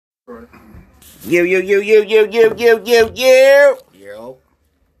Yo.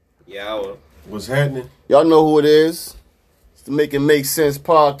 Yo. What's happening? Y'all know who it is. It's the Make It Make Sense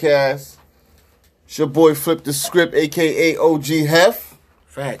podcast. It's your boy Flip the Script, a.k.a. OG Hef.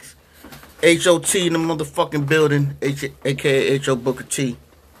 Facts. H.O.T. in the motherfucking building, a.k.a. H.O. Booker T.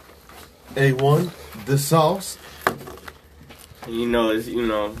 A1, the sauce. You know, it's,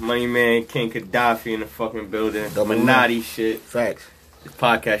 Money Man, King Gaddafi in the fucking building. Double Minotti shit. Facts. This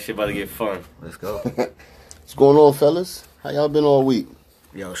podcast shit about to get fun. Let's go. What's going on, fellas? How y'all been all week?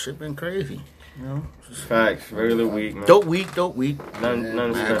 Yo, shit been crazy. You know? Facts. Regular week, man. Dope week.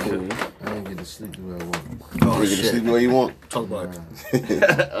 None special. I ain't get to sleep the way I want. Oh, You can shit. sleep the way you want. Talk about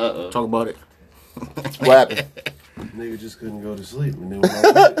it. Talk about it. What happened? Nigga just couldn't go to sleep. And then when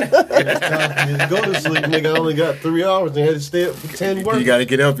it's time for me to go to sleep, nigga, I only got 3 hours and had to stay up for 10 work. You gotta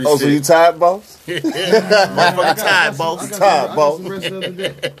get up and Oh, so you shit. tired, boss? Motherfucking tired, boss. Tired, boss. The rest of the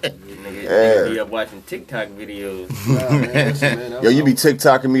day. Nigga be up watching TikTok videos. Nah, man, listen, man, Yo, you be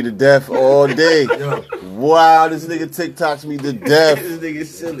TikToking me to death all day. Yo, Wow, this nigga TikToks me to death. This nigga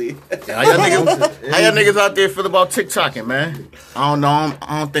silly. How y'all niggas out there feel about TikToking, man? I don't know.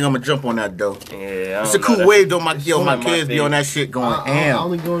 I don't think I'm gonna jump on that though. Yeah, It's a cool wave though. My my kids be thing. on that shit going I ham.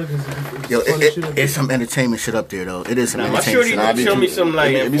 only going because Yo, funny shit up it's some entertainment shit up there though. It is some My entertainment shorty shit. Nah, I be show me some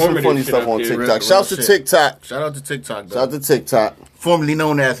like It be some informative funny shit stuff up on there. TikTok. Real Shouts to shit. TikTok. Shout out to TikTok though. Shout out to TikTok. Formerly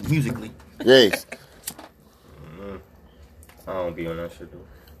known as Musically. Yes. I don't be on that shit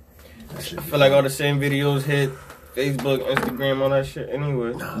though. I feel like all the same videos hit Facebook, Instagram, all that shit.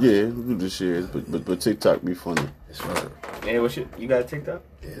 Anyway, Yeah, we do this shit, but TikTok be funny. hey, what shit? You got TikTok?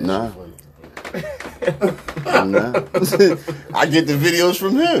 Nah. Nah. I get the videos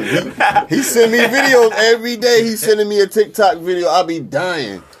from him. He send me videos every day. He's sending me a TikTok video. I be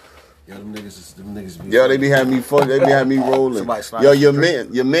dying. Yo, them niggas be. Yo, they be having me fun. They be having me rolling. Somebody slide Yo,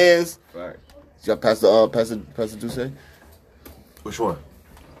 some your man's. Right. Y'all Pastor Duce? Which one?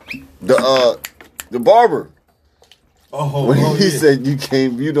 The barber. Oh, When oh he yeah. said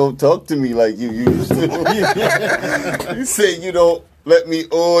you don't talk to me like you used to. He said you don't let me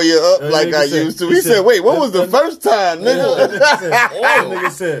oil you up That like nigga I said- used to. he He said, said- wait, what was the first time, nigga? That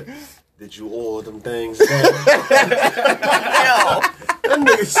nigga said, did you oil them things down? That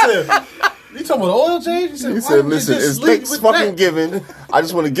nigga said, you talking about oil change? He why said, don't you listen, just it's sleep thanks with fucking that? giving. I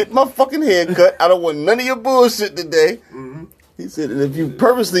just want to get my fucking hair cut. I don't want none of your bullshit today. He said, and if you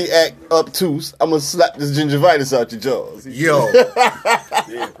purposely act obtuse, I'm going to slap this gingivitis out your jaws. Yo,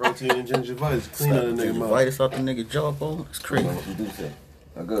 Yeah, protein and gingivitis. Clean out a nigga mouth. Vitus out the nigga jawbone. It's crazy. You do say.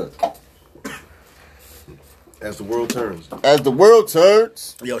 Good. As the world turns. As the world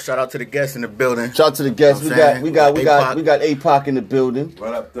turns, Yo, shout out to the guests in the building. shout out to the guests. You We know what got I'm we got we got saying? we got APOC in the building.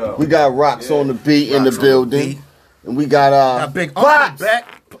 Right up though. We got Rocks on the beat in the Rocks on the building. beat. And we got Got Big Uncle Pops.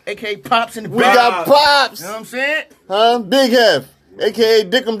 back, aka Pops in the We back. got Pops. You know what I'm saying? Huh? Big Hef, aka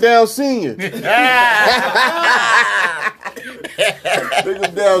Dick 'em Down Senior. Dick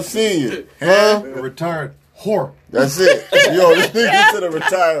 'em Down Senior. Huh? A retired whore. That's it. Yo, this nigga said a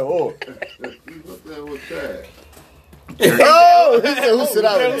retired whore. Oh, he said who said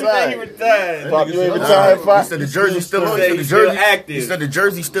I He retired? retired. Pop, you ain't retired, He Pop? said the jersey's still loose. He's still active. He said the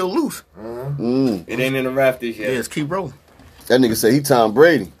jersey's still loose. It ain't in the rafters yet. Yeah, let's keep rolling. That nigga said he Tom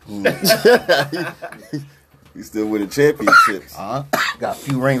Brady. He still winning championships. Got a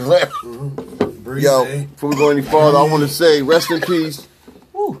few rings left. Breeze, Yo, eh? before we go any farther, I want to say rest in peace.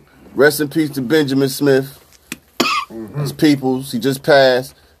 Rest in peace to Benjamin Smith. His peoples. He just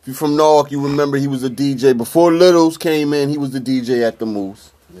passed. If you're from North, you remember he was a DJ. Before Littles came in, he was the DJ at the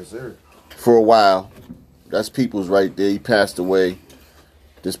Moose Yes, sir. for a while. That's peoples right there. He passed away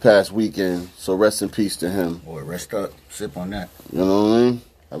this past weekend. So rest in peace to him. Boy, rest up. Sip on that. You know what I mean?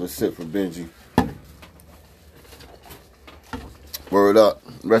 Have a sip for Benji. Word up.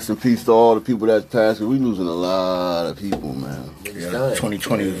 Rest in peace to all the people that passed. We losing a lot of people, man. Yeah,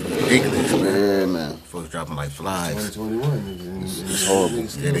 2020 is ridiculous, man. Yeah, man. Folks dropping like flies. 2021. It's horrible.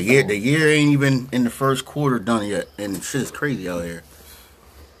 Yeah, the year ain't even in the first quarter done yet, and shit is crazy out here.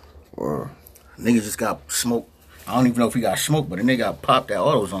 Word. Niggas just got smoked. I don't even know if he got smoked, but the nigga got popped at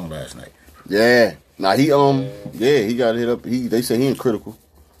AutoZone last night. Yeah. Nah, he he got hit up. They say he in critical.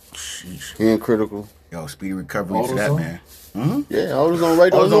 Sheesh. He in critical. Yo, speedy recovery to that AutoZone? man. Yeah, I was on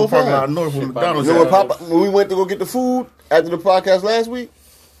right on AutoZone North parking lot Ave. north with McDonald's. You know at. when Papa, when we went to go get the food after the podcast last week?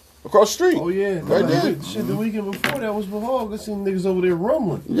 Across the street. Oh, yeah. Right there. Shit, the weekend before that was Mahog. I seen niggas over there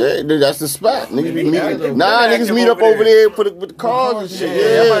rumbling. Yeah, that's the spot. Niggas be Been meeting. active Niggas meet up over over there with the cars and shit.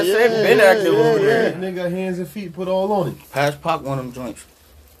 Yeah, I'm about to say, been active over there. Nigga got hands and feet put all on it. Pass Pac one of them joints.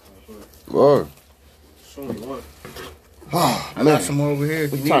 Word. I got some more over here.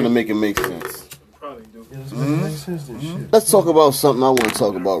 We're trying to make it make sense. probably do. Yeah, this makes sense and shit. Let's talk about something I want to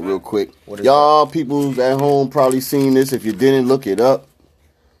talk about real quick. Y'all people at home probably seen this. If you didn't, look it up.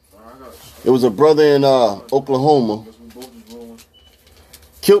 There was a brother in Oklahoma,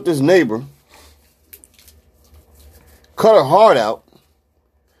 killed his neighbor, cut her heart out,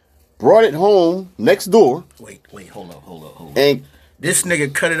 brought it home next door. Wait, hold up. And This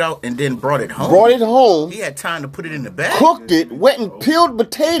nigga cut it out and then brought it home. brought it home, He had time to put it in the bag. cooked it, went and peeled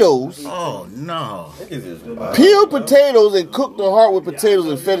potatoes, Oh no. peeled potatoes and cooked the heart with potatoes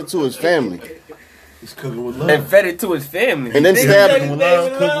and fed it to his family. He's cooking with love. And fed it to his family. And then stabbed Cooking with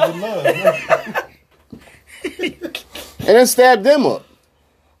love. Cooking with love. And then stabbed them up.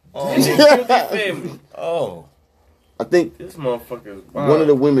 Family. Oh. I think This motherfucker. one of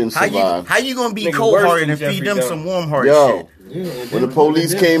the women How survived. you gonna be Nigga cold worse hearted than and feed Jeffrey them Dahmer. some warm hearted Yo, shit? when the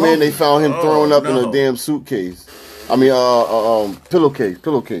police came in, they found him thrown up in no. a damn suitcase. I mean, pillowcase.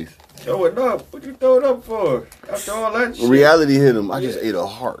 Throw it up. What you throw it up for? After all that shit. Reality hit him. I just ate a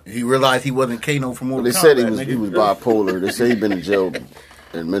heart. He realized he wasn't Kano from Mortal They said he Kombat, was nigga. bipolar. They say he been in jail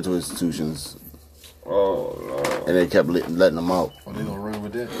in mental institutions, Oh, Lord. and they kept letting him out. Oh, they gonna run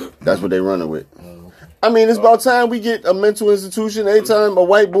with that? That's what they running with. I mean, it's about time we get a mental institution. Anytime a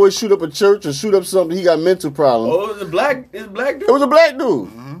white boy shoot up a church or shoot up something, he got mental problems. Oh, it's black dude? It was a black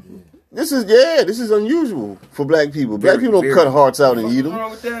dude. This is unusual for black people. Black Very, people don't very. cut hearts out and eat What's them.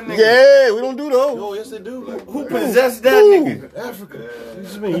 wrong with that nigga? Yeah, we don't do those. Oh, yes, they do. Who possessed that Who? nigga? Africa.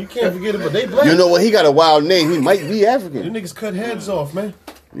 What you mean? You can't forget about they black. You know what? He got a wild name. He might be You African. niggas cut heads off, man.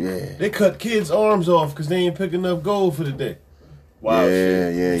 Yeah. They cut kids' arms off because they ain't picking up gold for the day. Wow,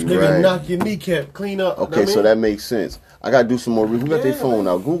 shit. Yeah, Nigga, you're right. knock your kneecap clean up. Okay, so that makes sense. I gotta do some more. Who got their phone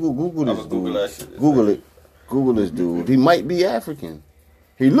out? Google this I'ma Google that dude. shit. Google it. Google this dude. He might be African.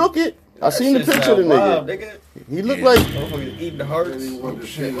 He look it. I seen the Shit picture of the sound wild, nigga. He look like Motherfuckers eating the hearts. He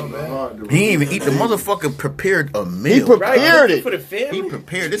didn't even eat. The motherfucker prepared a he meal. prepared Right, for it. the family. He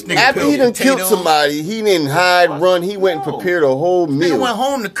prepared this nigga. After he peeled done killed potatoes. somebody, he didn't hide, run. He went and prepared a whole Nigga meal. went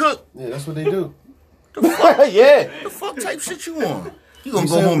home to cook. Yeah, that's what they do. Yeah, The fuck type shit you on? You gonna You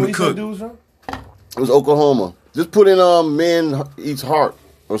go said- home where to you said cook? dudes from? it was Oklahoma. Just put in man eats heart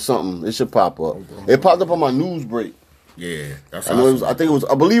or something. It should pop up. It popped up on my news break. Yeah, that's I know it was. awesome.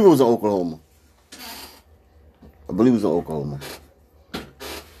 I believe it was in Oklahoma.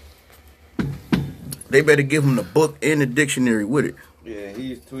 They better give him the book and the dictionary with it. Yeah,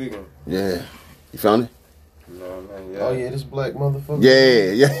 he's tweaking. Yeah, you found it. No, man, Oh yeah, this black motherfucker.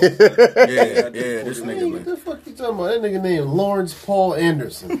 Yeah. Yeah, this Man, nigga, what man. the fuck you talking about? That nigga named Lawrence Paul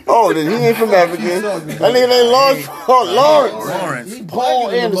Anderson. Oh, then he ain't from Africa. That nigga named Lawrence. Lawrence. He Paul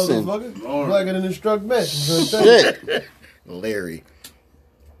blacker than the Anderson. motherfucker. Blacker than the struck match. Shit. Larry.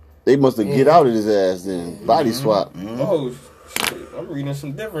 They must have get out of his ass then. Body swap. Oh, shit. I'm reading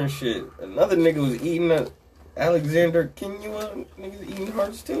some different shit. Another nigga was eating a Alexander Kinua. Niggas eating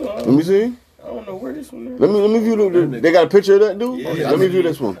hearts too. Let me see. I don't know where this one is. Let me view the. They got a picture of that dude. Yeah, Let me view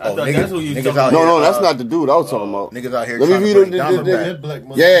this one. I thought niggas- that's who you niggas talking out about. No, that's not the dude I was talking about. Niggas out here Let me trying view to bring the- Dahmer the- back. That black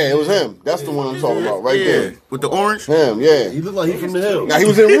motherfucker. Yeah, it was him. That's the one I'm talking about right Yeah, there. with the orange. Him, yeah. He look like he from the hill. Now he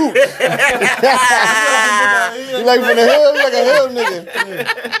was in Roots. He like from the hill. He like a hill nigga.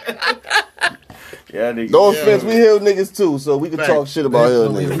 Yeah, nigga. No offense, we hill niggas too, so we can talk shit about hill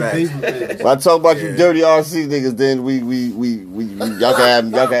niggas. When I talk about you dirty RC niggas, then we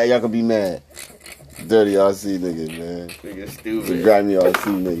y'all can be mad. Dirty RC niggas, man. Nigga The stupid. grimy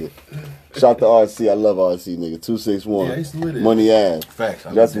RC nigga. Shout to RC, I love RC nigga. Yeah, I 261. used to live there. Money ass. Facts.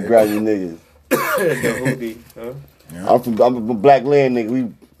 That's some grimy niggas. The hoodie, huh? I'm a black land nigga.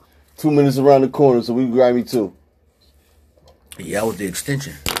 We 2 minutes around the corner, so we grimy too. Yeah, I was the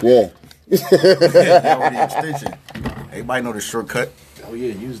extension. Yeah. Yeah, I was the extension. Everybody know the shortcut. Oh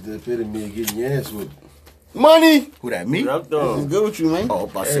yeah, you was the epitome of getting your ass whipped. Money. Who that, me? What up, though? What's good with you, man? Oh,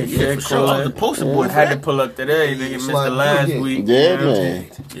 about to say, Hey, yeah, yeah, for sure. I was the poster boy I for had to that. pull up today. Nigga missed the Slide last through, week. Yeah, you know? man.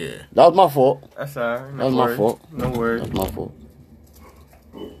 Yeah. That was my fault. That's alright. No That was my worries. fault. No worries. That's my fault.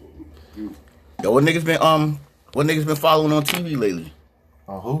 Yo, what niggas been following on TV lately?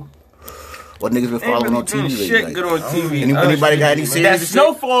 Who? What niggas been Ain't following really on been TV lately? shit Like, good on TV. anybody got any series? That and shit?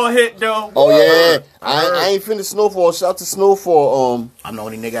 Snowfall hit though. Oh yeah, I ain't finished Snowfall. Shout out to Snowfall. I'm the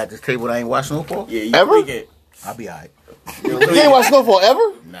only nigga at this table that ain't watched Snowfall. Yeah, you Ever? tweak it. I'll be alright. You ain't watch Snowfall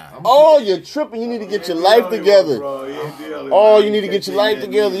ever? Nah. Oh, you're tripping. You need to get your life together. Oh, you need to get your life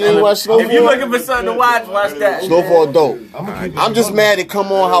together. You ain't watch Snowfall? If you're looking for something to watch that. Snowfall dope. I'm just mad it come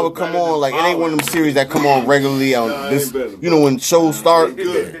on how it come on. Like, it ain't one of them series that come on regularly on this. You know, when shows start,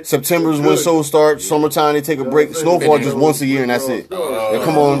 September is when shows start. Summertime, they take a break. Snowfall just once a year and that's it. They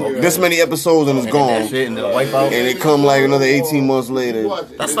come on this many episodes and it's gone. Shit, and then wipe out. And it come like another 18 months later.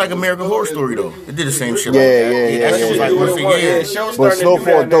 That's like American Horror Story, though. It did the same shit. Yeah. That shit was like once a year. But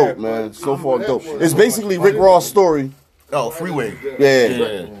Snowfall dope, man. Snowfall dope. It's basically Rick Ross' story. Oh, Freeway.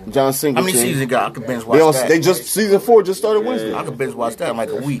 Yeah. John Singleton. How many seasons it got? I could binge watch that. They just season 4 just started Wednesday. I could binge watch that in like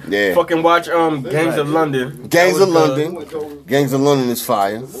a week. Yeah. Fucking watch Gangs of London. Gangs of London. Gangs of London is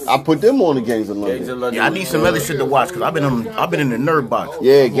fire. I put them on the Gangs of Gangs of London. London. Yeah, I need some other shit to watch because I've been in the nerd box.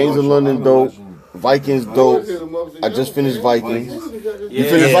 Yeah, Gangs of London dope. Vikings dope. I just finished Vikings. You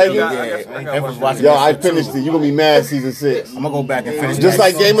finished Vikings? Yo, I finished it. You're gonna be mad season 6. I'm gonna go back and finish. Just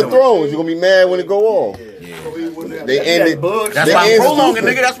like Game of Thrones, you're gonna be mad when it go off. They ended. That's why I'm prolonging,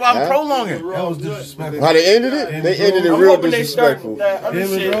 nigga. That's why I'm prolonging. That was disrespectful. How they ended it? They ended it real disrespectful.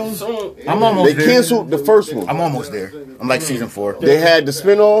 I'm almost They there. canceled the first one. I'm almost there. I'm like season 4. They had the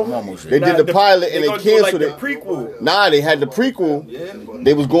spinoff. almost They did the pilot and they canceled it. Prequel. Nah, they had the prequel.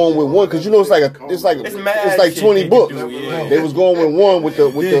 They was going with one because you know it's like mad like shit 20 they books. do, yeah. They was going with one with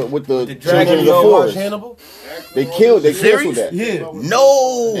the Children of the Watch Forest. Hannibal? They canceled that. Yeah.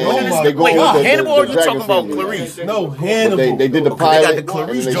 No. They go Wait, with the Hannibal or you Dragon talking about family. Clarice? No, But Hannibal. they did the they pilot got the and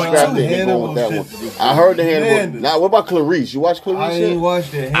Clarice they joint scrapped too. it. They going with that Hannibal one. I heard the Hannibal. Hannibal. Now, what about Clarice? You watch Clarice I yet? ain't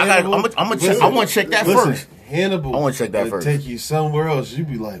watched that. I want to check that first. Hannibal. I wanna check that would first. Take you somewhere else. You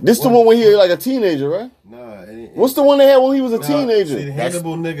be like, This the what? one when he was like a teenager, right? Nah. What's the one they had when he was a See, teenager? the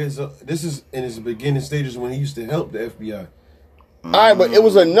Hannibal niggas. This is in his beginning stages when he used to help the FBI. All right, but it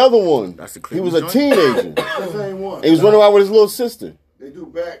was another one. That's the He was a Cleveland teenager. Same one. He was running around with his little sister. They do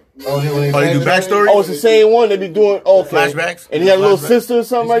back. Oh, they do backstory? Oh, it's the same one. They be doing Flashbacks? and he had a little Flashbacks? sister or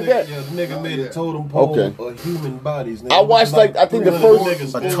something like that. Yeah, the nigga made a totem pole Okay. of human bodies. Nigga. I watched, like, I think the 300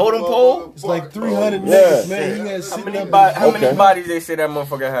 first- niggas. A totem pole? It's like 300 Yeah. niggas, man. He had How sitting many, up. how many Okay. bodies they say that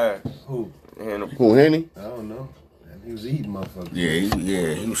motherfucker had? Who? Hannibal. Who, Henny? I don't know. Man, he was eating motherfuckers.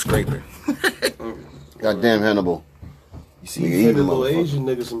 Yeah, he was scraping. Goddamn Hannibal. You see, Nigga he fed eating a little motherfucker. Asian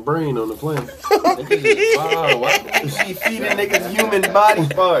nigga some brain on the plane. Wow, why she feeding niggas human body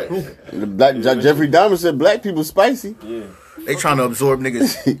parts? The Jeffrey Dahmer said black people spicy. They trying to absorb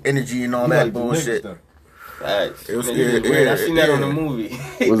niggas' energy and all He that like the bullshit. niggas, though. Facts. It was- Niggas yeah, weird. I seen that yeah. on the movie.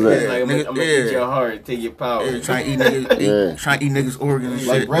 What's It's that? like, I'm Nigga, gonna yeah. eat your heart, take your power. Yeah, trying to eat niggas, Yeah. trying to eat niggas' organs and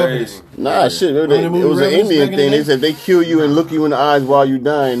Like shit. rabbits. Nah, shit. It Remember the movie was an Revenants Indian back in thing. the They said they kill you and look you in the eyes while you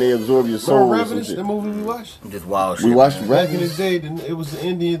dying. They absorb your Remember soul or some Revenants, shit. the movie we watched? Just wild shit. We watched man. Back in the Revenants. day, it was the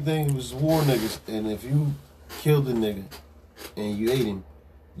Indian thing. It was war niggas, and if you killed a nigga and you ate him,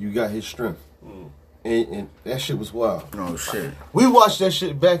 you got his strength. And that shit was wild. Oh shit. We watched that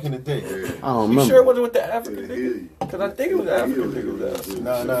shit back in the day. I don't You remember. sure it wasn't with the African nigga? Because I think it was the African nigga.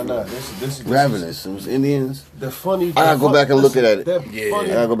 Nah. This is Ravenous. It was Indians. the funny. I gotta go back and look at it. That Yeah.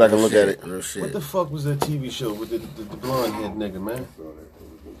 funny, I gotta go back and look at it. Real What shit. the fuck was that TV show with the blonde head nigga, man?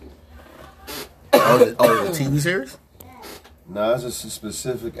 Oh, it's a TV series? Nah, it's just a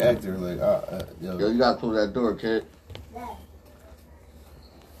specific actor. Like, Yo, you gotta close that door, kid.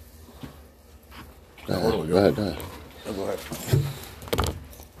 Go ahead. Go ahead.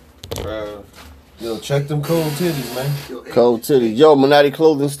 yo, check them cold titties, man. Cold titty. Yo, Monati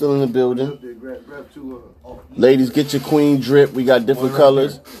Clothing still in the building. Grab two. Ladies, get your queen drip. We got different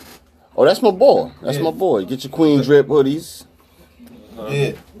colors. Oh, that's my boy. That's my boy. Get your queen drip hoodies. Yeah,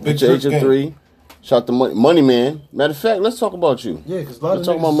 big Get your drip Agent game. 3. Shout to Money Man. Matter of fact, let's talk about you. Yeah, because a lot Let's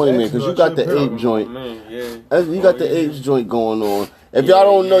of talk about niggas Money Man, asking because you about got the your ape apparel. joint. Man, yeah. You got the apes joint going on. If y'all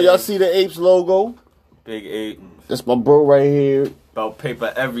don't know, y'all see the apes logo? Big 8. That's my bro right here. About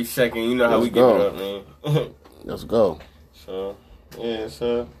paper every second. You know how Let's we give go. it up, man. Let's go. So, yeah, it's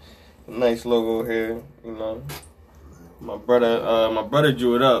a nice logo here, you know. My brother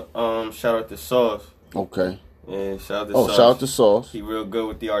drew it up. Shout out to Sauce. Okay. Yeah, shout out to Oh, Sauce. shout out to Sauce. He real good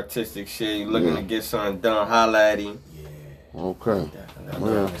with the artistic shit. He looking to get something done. Holla at him. Okay.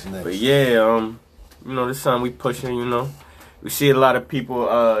 That's next. But yeah, you know, this something we pushing, you know. We see a lot of people,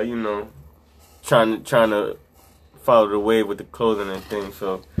 you know, trying to follow the wave with the clothing and things.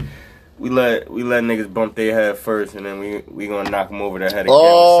 So we let niggas bump their head first, and then we gonna knock them over their head again.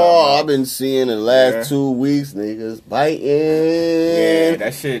 Oh, I've or been seeing in the last Yeah. 2 weeks niggas biting. yeah,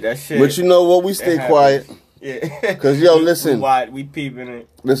 that shit. But you know what? We stay happens. quiet. Yeah. Cause yo, listen. We peeping it.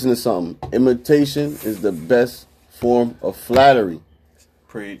 Listen to something. Imitation is the best form of flattery.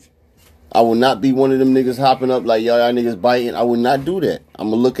 Preach. I will not be one of them niggas hopping up like, y'all niggas biting. I will not do that. I'm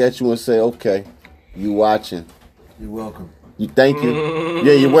going to look at you and say, okay, you watching. You're welcome. You thank you.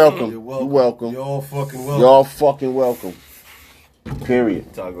 Yeah, you're welcome. You're welcome. You're all fucking welcome. You're all fucking welcome.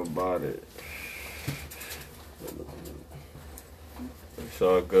 Period. Talk about it. It's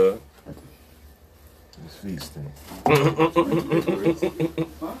all good. His feet stink.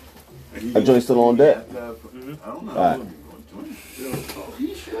 That joint still on deck? Alright.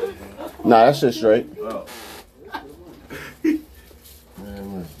 Nah, that shit straight.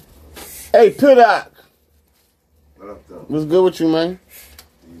 Man, Hey, Pidak. What's good with you, man?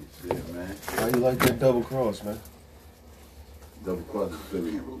 how you like that double cross, man?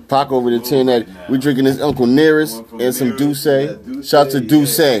 Pac over the 10 that we drinking this Uncle Nearest and some Douce. Shout to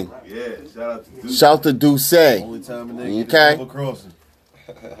Douce. Yeah, shout out to Douce. Shout to Douce. Only time a nigga Okay. get double crossing.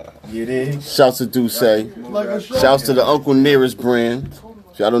 You dig? Shout to Douce. Like a shot. Shouts to the Uncle Nearest brand.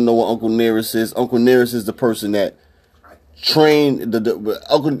 If y'all don't know what Uncle Nearest is, Uncle Nearest is the person that trained the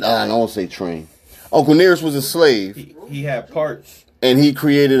Uncle. I don't want to say train. Uncle Nearest was a slave, He had parts. and he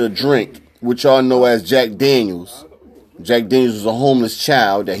created a drink which y'all know as Jack Daniels. Jack Daniels was a homeless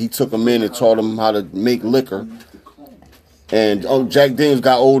child that he took him in and taught him how to make liquor. And Jack Daniels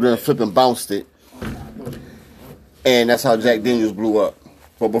got older and flipping bounced it. And that's how Jack Daniels blew up.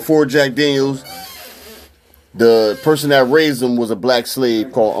 But before Jack Daniels, the person that raised him was a black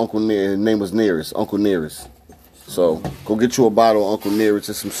slave called Uncle Nearest. His name was Nearest, Uncle Nearest. So go get you a bottle of Uncle Nearest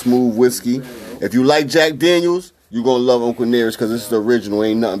and some smooth whiskey. If you like Jack Daniels, you're going to love Uncle Nearest because this is the original.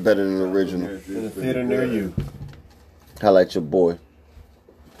 Ain't nothing better than the original. In the theater near you. Holla at your boy.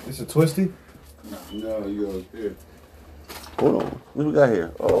 It's a twisty? No, you here. Hold on. What we got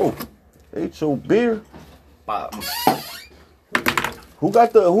here? Oh, H.O. beer. Who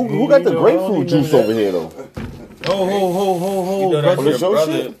got the who got the grapefruit juice over here though? Ho, You know brother. that's your your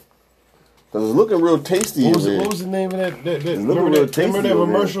brother. shit? Cause it's looking real tasty What over here. was the name of that? looking Remember real that, tasty remember that over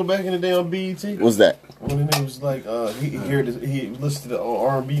here. commercial back in the day on BET? What's that? When the nigga was like, he listened to the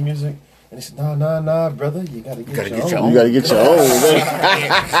R&B music, and he said, nah, brother, you gotta get your own. You gotta get your own.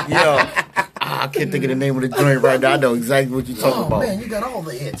 Man. Yo, I can't think of the name of the joint right now. I know exactly what you're talking about. Man, you got all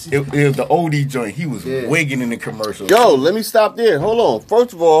the hits. It was the oldie joint. He was Yeah. wigging in the commercial. Yo, let me stop there. Hold on.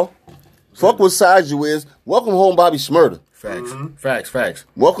 First of all, fuck what side you is. Welcome home, Bobby Shmurda. Facts.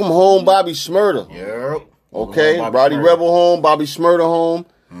 Welcome home, Bobby Shmurda. Yep. Okay, Bobby Roddy Shmurda. Rebel home, Bobby Shmurda home.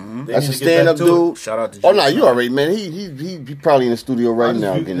 That's a need to get stand-up that too. dude. Shout out to Oh you. no, you already man. He probably in the studio right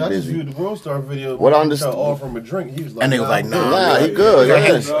now I getting just busy. viewed the World Star video. What I I understand- offer him a drink. He was like, And they was like, nah. Nah, he good.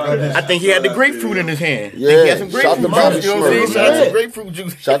 Yeah. I think he had the grapefruit in his hand. Yeah. He had some Shout grapefruit to Bobby juice. You know what I'm saying? Shmurda, Shout out man. to grapefruit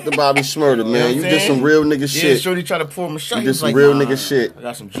juice. Shout to Bobby Shmurda, man. You what I'm did some saying? real nigga Yeah, shit. Shorty tried to pour him a shot. You He did was some like, real nah, nigga shit. I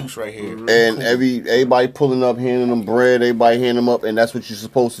got some juice right here. And everybody pulling up, handing them bread, everybody handing them up, and that's what you're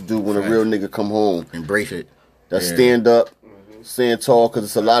supposed to do when a real nigga come home. Embrace it. That Yeah. stand up, stand tall, because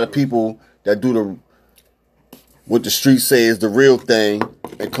it's a lot of people that do what the streets say is the real thing,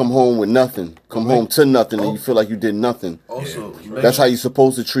 and come home with nothing, come home to nothing, and you feel like you did nothing. Also, That's how you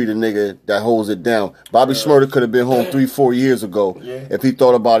supposed to treat a nigga that holds it down. Bobby Shmurda could have been home 3-4 years ago if he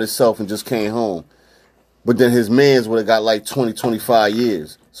thought about himself and just came home. But then his mans would have got like 20-25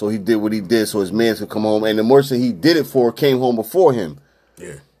 years. So he did what he did so his mans could come home. And the person he did it for came home before him.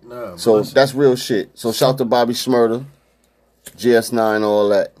 Yeah. nah, So listen, that's real shit. So shout to Bobby Shmurda, GS9, all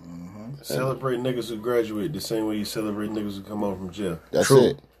that. celebrate niggas who graduate the same way you celebrate niggas who come home from jail. That's True.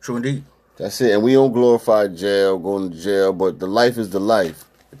 it. True indeed. That's it. And we don't glorify jail, going to jail, but the life is the life.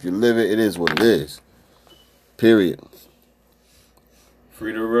 If you live it, it is what it is. Period.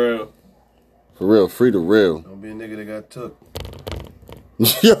 Free the real. For real, free the real. Don't be a nigga that got took.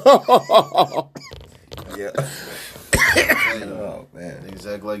 Yeah. Oh, man.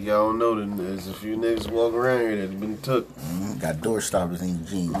 Niggas act like y'all don't know that there's a few niggas walking around here that have been took. Got door stoppers in your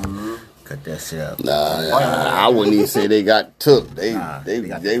jeans. Cut that shit out. Nah, I wouldn't even say they got took. They got they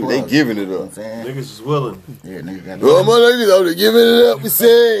the plug. giving it You know what I'm up. saying? Niggas is willing. Yeah, nigga got Oh my ladies, I'm giving it up. We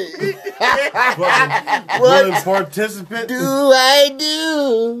say, Willing participant. do I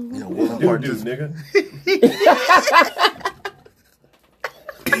do? You know, willing Do, participant. nigga.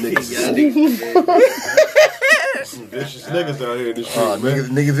 Some vicious niggas out here in the street, man.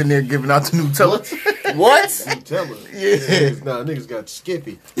 Niggas in there giving out the Nutella. What? Tell her. Yeah. Nah, niggas got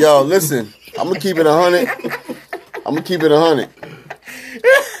Skippy. Yo, listen, I'm gonna keep it 100. I'm gonna keep it 100.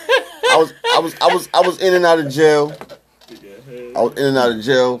 I was in and out of jail. I was in and out of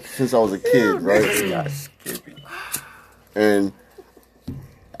jail since I was a kid, right? And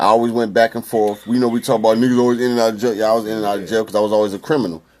I always went back and forth. We know we talk about niggas always in and out of jail. Yeah, I was in and out of jail because I was always a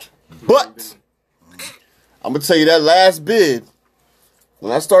criminal. But I'm gonna tell you that last bid,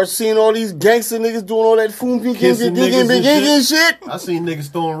 When I start seeing all these gangster niggas doing all that foom Kissing niggas and digging shit, I seen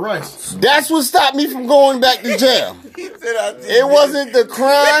niggas throwing rice. that's what stopped me from going back to jail. It wasn't the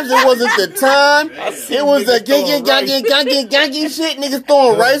crimes, it wasn't the time. It was the gangy shit. Niggas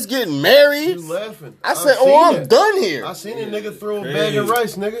throwing rice, getting married. You laughing? I said, seen I'm that. done here. I seen a nigga throw a bag of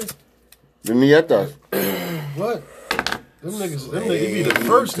rice, nigga. The nietas. What? Them niggas be the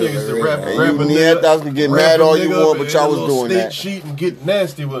first niggas to rap a Nietas can get rap mad a all you nigga want, up but y'all in a was little doing state that. sheet and get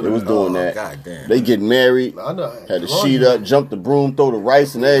nasty with They it. was doing that. Goddamn. They get married, I know. had the sheet up, jump the broom, throw the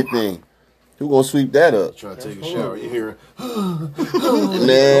rice and everything. Who gonna sweep that up? Trying to take a shower, you hearing? Man, Hold up,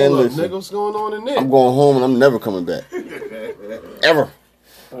 listen. nigga, what's going on in there? I'm going home and I'm never coming back. Ever.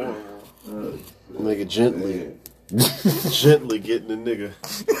 Nigga gently getting the nigga,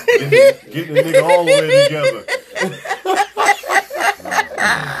 getting the nigga all the way together.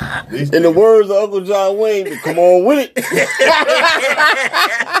 In the words of Uncle John Wayne, come on with it.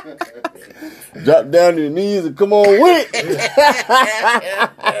 Drop down to your knees and come on with it.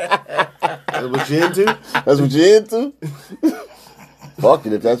 That's what you into? That's what you're into? Fuck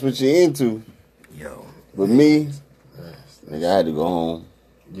it if that's what you're into. Yo. But me, nigga, I had to go home.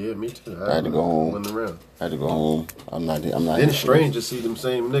 Yeah, me too. I had to go home. Wasn't around. I had to go home. I'm not Then here it's for strange this. to see them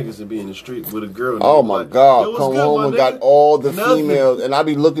same niggas and be in the street with a girl. And Oh they my like, God! "Yo, what's Come good, home my and nigga?" got all the Nothing. females, and I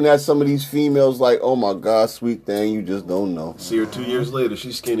be looking at some of these females like, oh my God, sweet thing, you just don't know. See her 2 years later,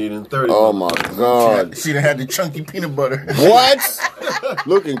 she's skinnier than 30. Oh my God! She done had the chunky peanut butter. What?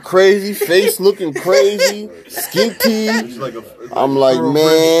 Looking crazy, face looking crazy, skin teeth. She's like a, I'm like,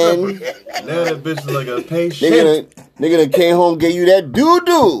 man, now that bitch is like a patient. nigga done came home, gave you that doo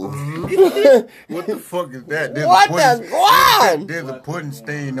doo. What the fuck is that? There's What a the guan? There's a pudding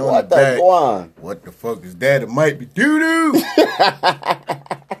stain on What the the back. guan? What the fuck is that? It might be doo doo.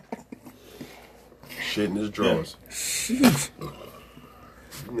 Shit in his drawers.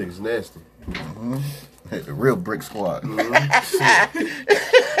 Niggas nasty. The real brick squad.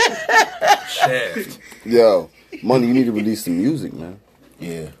 Shaft. Yo, Money, you need to release some music, man.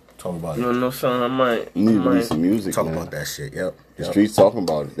 Yeah, talk about You it. don't know something? I might. You need to release some music, Talk man. about that shit. Yep. The streets talking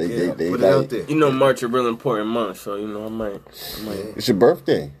about it. They Put it like, out there. You know, March a real important month, so you know I might. it's your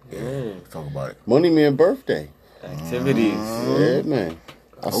birthday. Yeah. Talk about it. Money Man birthday. Activities. Yeah, man.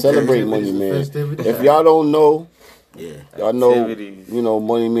 I celebrate Money It's a Man. festivity. If y'all don't know, Yeah. y'all know, Activities. you know,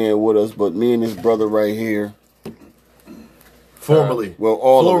 Money Man with us, but me and his brother right here, Formerly. well,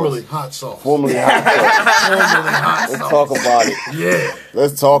 all Formerly of us, hot sauce. formerly hot sauce. Formerly hot Let's sauce. talk about it. Yeah.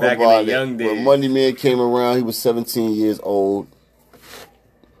 Let's talk Back in about the it. young days. When Money Man came around, he was 17 years old,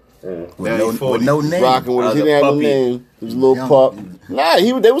 With Now no, he 40. with no name. rocking with us. He was a didn't have no puppy. name. He was a little Young. pup.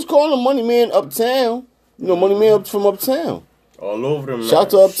 Nah, they was calling him Money Man Uptown. You know, Money Man from Uptown. All over them. Shout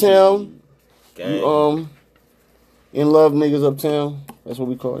to Uptown. Gang. You, in love niggas Uptown. That's what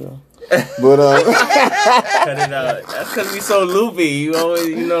we call y'all. But Cut it out. That's because we so loopy. You always,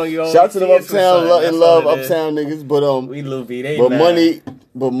 you always. shout to them see us with Uptown something. That's in love all it is. Uptown niggas. But We loopy. They but not.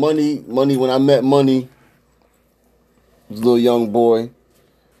 money. When I met Money, he was a little young boy,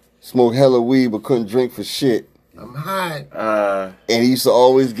 smoked hella weed but couldn't drink for shit, I'm hot. and he used to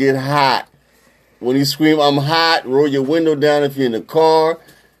always get hot. When he scream, "I'm hot!" Roll your window down if you're in the car.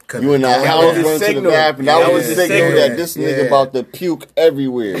 You in the That house was the running to the signal. bathroom. Yeah, That that was the was the signal signal. that this nigga Yeah. about to puke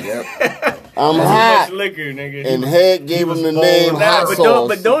everywhere. I'm Too hot. much liquor, nigga. And Head gave him the name Nah, Hot but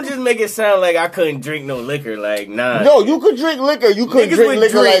Sauce. don't just make it sound like I couldn't drink no liquor. Like, nah. No, you could drink liquor. You couldn't Niggas drink would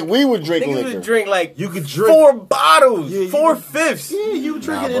liquor drink- like we would drink Niggas liquor. would drink like You could drink. 4 bottles, Yeah, you 4/5. Yeah, you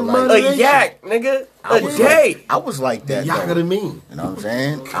drink it Nah, in but like- A moderation. yak, nigga. I A was day. like, I was like that. Yak though. of the mean. You know what I'm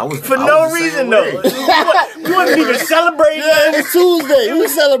saying? I was For I no was the same reason, way. though. You wasn't even celebrating Yeah, it nothing. was Tuesday. We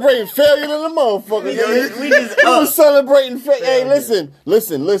was celebrating failure to the motherfucker. We nigga. just We up. was celebrating failure. Hey, listen.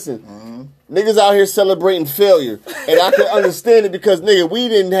 Niggas out here celebrating failure. And I can understand it because, nigga, we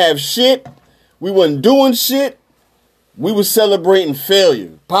didn't have shit. We wasn't doing shit. We was celebrating failure.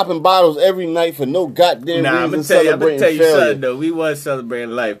 Popping bottles every night for no goddamn Nah, I'm reason. gonna Celebrating tell you failure. something though. We was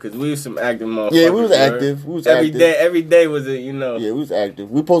celebrating life because we was some active motherfuckers. Yeah, we was bro. active. We was every active. day. Every day was a Yeah, we was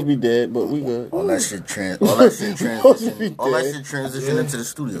active. We supposed to be dead, but we good. All that shit transitioned into the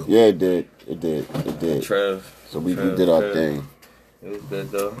studio. Yeah, it did. It did. Trev. So we Trev, did our Trev. thing. It was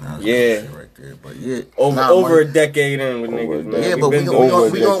good though. Nah, that's Yeah. good shit right there. But yeah, Over money. a decade in with Over a niggas, man. decade. Yeah, We but been we doing over this a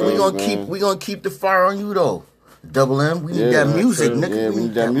shit, decade, bro. man. we gonna keep the fire on you though. Double M, we need Yeah, that music, true. nigga. Yeah, we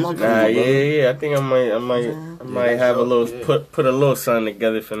need that music. Nah, Bro. yeah. I think I might have a little put a little something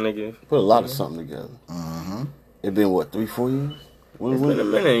together for niggas. Put a lot of something together. It been what, 3-4 years? It's been a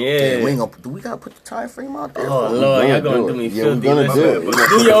minute, Yeah, we ain't gonna. Do we gotta put the time frame out there? Oh Lord, y'all gonna do me Yeah, filthy. we're gonna Listen, do it.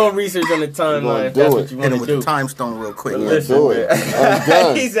 do your own research on the timeline if do that's it. what you Hit want him to with do. the time stone real quick. But Yeah. listen, do it. man.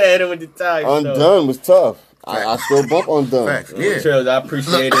 Undone. He said hit him with the time. Undone was tough. I still bump Undone. Facts. Yeah. Yeah. Trails, I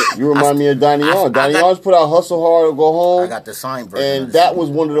appreciate it. You remind me of Donnie I On. Donnie got- On's put out Hustle Hard or Go Home. I got the signed version. And of that the was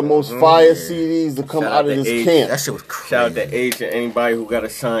one of the most fire CDs to come Shout out out of to this H. camp. That shit was crazy. Shout out to H and anybody who got a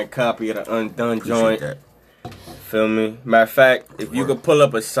signed copy of the Undone Appreciate joint. that. Feel me? Matter of fact, if you could pull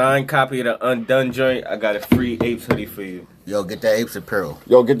up a signed copy of the Undone joint, I got a free Apes hoodie for you. Yo, get that Apes Apparel.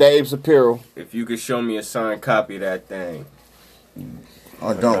 Yo, get that Apes Apparel. If you could show me a signed copy of that thing.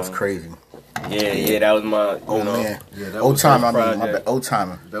 Undone was crazy. Yeah, that was my, you Oh know. man, Yeah, that old was timer. I his mean, my project. bad. Old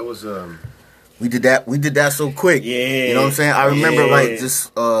timer. That was We did that so quick. Yeah. You know what I'm saying? I remember Yeah. like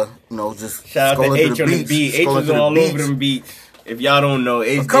just just Shout out to scrolling H through on the beats, beat. H scrolling was through the all beats. over them beats. If y'all don't know,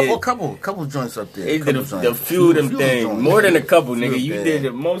 H A couple joints up there. H did Couple the joints. few of them Few things. joints. More than a couple, Few nigga. of You them.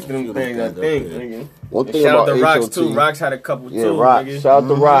 did most of them Few of things, I them think, things up nigga. One And thing shout out about to Rocks HOT. too. Rocks had a couple Yeah, too, Rocks. nigga. Shout out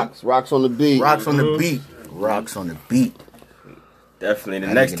to Rocks. Rocks on the beat. Rocks on the beat. Rocks on the beat. Definitely. The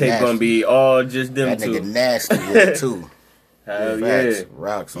That next nigga tape nasty. gonna be all just them That nigga two. nasty with it too. Hell Facts. yeah.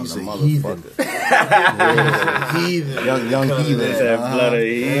 Rocks on He's the a heathen. motherfucker. heathen. Young heathen. It's that blood of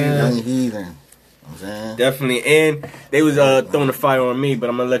heathen. Young heathen. I'm saying. Definitely. And they was throwing the fire on me, but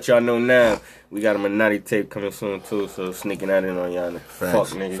I'm gonna let y'all know now. We got a Minotti tape coming soon too, so sneaking that in on y'all. Fuck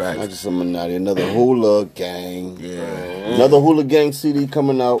niggas. Facts. Not just a Minotti, another Hula Gang. Yeah. Another Hula Gang CD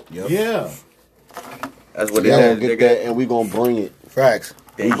coming out. Yep. Yeah. That's what We it gonna is, get nigga. that and we gonna bring it. Facts.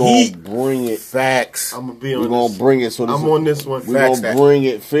 The We gonna heat. bring it. Facts. I'm gonna be We on gonna this. bring it. So this I'm on this one. we Facts gonna that. bring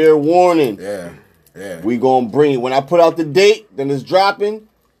it. Fair warning. Yeah. Yeah. We gonna bring it. When I put out the date, then it's dropping.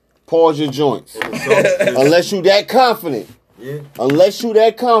 Pause your joints. Unless you that confident. Yeah. Unless you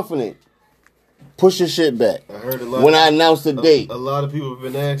that confident. Push your shit back. I heard a lot. When I announce the date. A lot of people have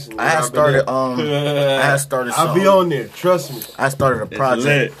been asking. I had started I'll be on there. Trust me. I started a project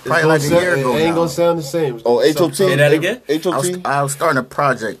lit. probably like a year ago It ain't now. gonna sound the same. It's Oh, gonna HOT. Say that again? HOT. I was starting a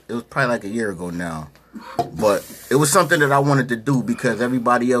project. It was probably like a year ago now. But it was something that I wanted to do because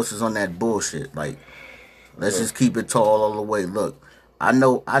everybody else is on that bullshit. Like, let's just keep it tall all the way. Look, I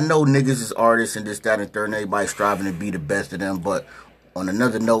know niggas is artists and this, that, and third, and everybody striving to be the best of them, but on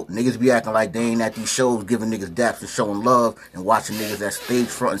another note, niggas be acting like they ain't at these shows giving niggas daps and showing love and watching niggas at stage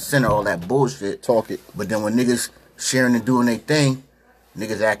front and center, all that bullshit. Talk it. But then when niggas sharing and doing their thing,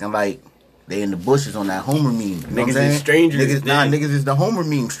 niggas acting like they in the bushes on that Homer meme. You know what I'm Niggas is saying? strangers, Niggas, nah, then. niggas is the Homer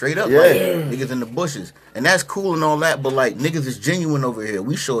meme straight up. Yeah. Like, niggas in the bushes. And that's cool and all that, but like niggas is genuine over here.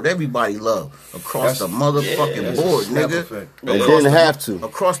 We showed everybody love across the motherfucking that's a board, snap nigga. effect. And Across didn't the- have to.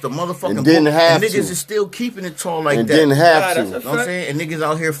 Across the motherfucking And didn't board. have and niggas to. is still keeping it tall like And that. didn't have Nah, to. that's a You know what I'm saying? And niggas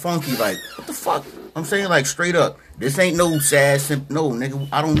out here funky like, what the fuck? I'm saying like straight up. This ain't no sad, no, nigga,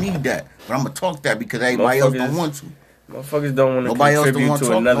 I don't need that. But I'm gonna talk that because everybody else don't Motherfuckers- want to. Motherfuckers don't want to Nobody else don't contribute want to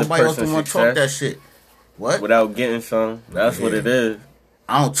to talk. another Nobody else person's don't want to talk that success shit. What? without getting some. That's what Yeah. it is.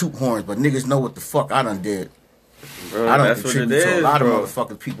 I don't toot horns, but niggas know what the fuck I done did. Bro, I done that's what it contribute to a is, lot bro. of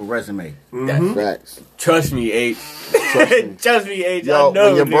motherfucking people's resume. Facts. Trust me, H. Trust me, H. Yo, I know,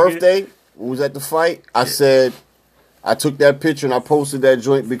 when your nigga. birthday, we was at the fight, I said, I took that picture and I posted that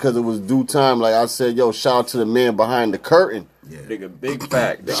joint because it was due time. Like I said, yo, shout out to the man behind the curtain. Nigga, big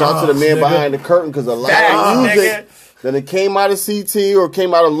fact. Shout out to the man nigga. behind the curtain because a lot Facts, of music nigga. that it came out of CT or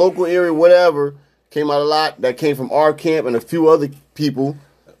came out of local area, whatever, came out a lot that came from our camp and a few other people.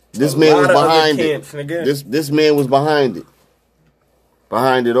 This man was lot of other behind camps, it. nigga. This man was behind it.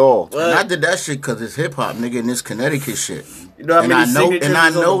 Behind it all. What? And I did that shit because it's hip hop, nigga, and this Connecticut shit. You know how And many I know, signatures and I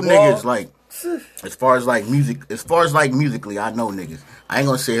is on know the wall? niggas like, as far as like musically, I know niggas. I ain't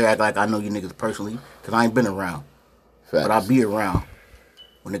gonna sit here and act like I know you niggas personally, cause I ain't been around. Facts. But I be around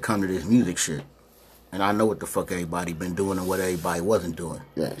when it come to this music shit. And I know what the fuck everybody been doing and what everybody wasn't doing.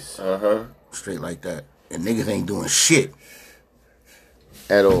 Yes. Straight like that. And niggas ain't doing shit.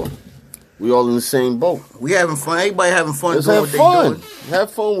 At all. We all in the same boat. We having fun. Everybody having fun Let's doing have what they fun. doing.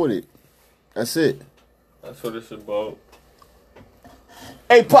 Have fun with it. That's it. That's what it's about.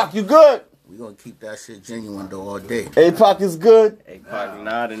 Hey, Pac, you good? We gonna keep that shit genuine though all day. Hey, Pac is good. Hey, Pac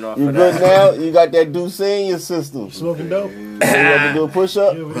nodding off You of good that. now? You got that Douce in your system. So Smoking dope. you have to do a push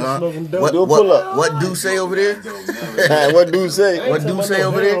up? Yeah, we Huh? smoking dope. What, Do a pull-up. what do say over there? What Douce say? What do say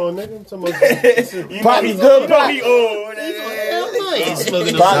over there? Pac is good, Pac. He old.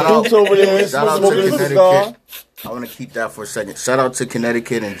 Pac Dukes over there Shout out to smoking a Connecticut. cigar. I want to keep that for a second. Shout out to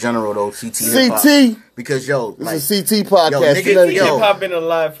Connecticut in general, though. CT Hip Hop. CT. Because, yo, This like, is a CT podcast. nigga, Connecticut. Hip hop been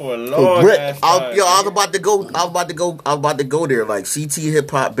alive for a long ass time. I was about to go there. Like, CT Hip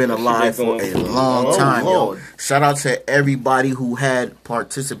Hop been alive for a long time, yo. Shout out to everybody who had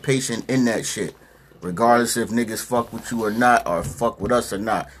participation in that shit. Regardless if niggas fuck with you or not, or fuck with us or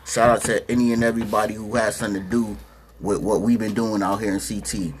not. Shout out to any and everybody who has something to do with what we've been doing out here in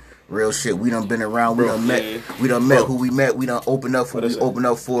CT. Real shit. We done been around. We done met who we met. We done opened up for who we opened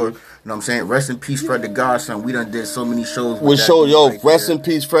up for. You know what I'm saying? Rest in peace, Fred the Godson. We done did so many shows. Rest in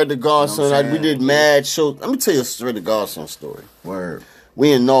peace, Fred the Godson. You know we did mad shows. Let me tell you a Fred the Godson story. Word.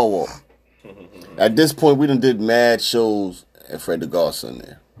 We in Norwalk. At this point, we done did mad shows at Fred the Godson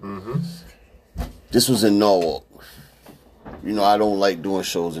there. This was in Norwalk. You know, I don't like doing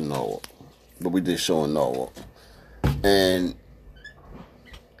shows in Norwalk. But we did show in Norwalk. And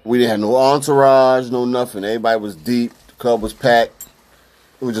we didn't have no entourage, no nothing. Everybody was deep. The club was packed.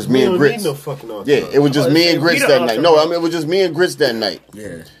 It was just me and Grits. Need no fucking entourage. Yeah, it was just me and Grits that night. No, I mean, it was just me and Grits that night.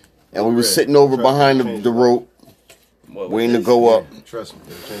 Yeah. And we were sitting over behind the rope, waiting to go up. Trust me.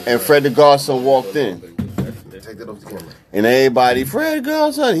 And Fred the Godson walked in. Take that off the camera. And everybody, Fred the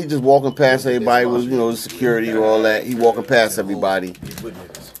Godson, he just walking past everybody. Was, you know, the security and all that. He walking past everybody.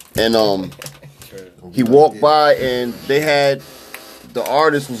 And he walked by and they had, the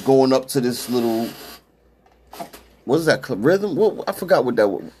artist was going up to this little, what is that, rhythm? What, I forgot what that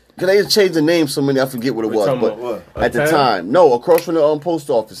was. Cause they just changed the name so many, I forget what it was. But at the time, no, across from the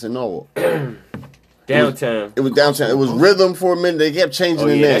post office in Norwalk. Downtown. It was downtown. It was Rhythm for a minute. They kept changing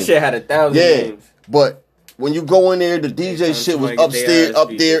the name. That shit had 1,000 names. But when you go in there, the DJ shit was upstairs, up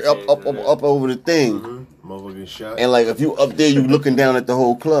there, up over the thing. Motherfucker shot. And like if you up there, you looking down at the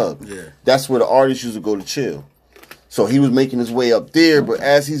whole club. Yeah. That's where the artists used to go to chill. So he was making his way up there, but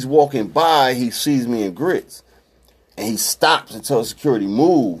as he's walking by, he sees me and Grits. And he stops and tells security,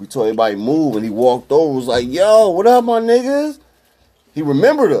 move. He told everybody, move. And he walked over, was like, yo, what up, my niggas? He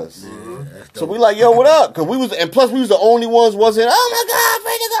remembered us. So we like, yo, what up? Cause we was, and plus we was the only ones wasn't, oh my God,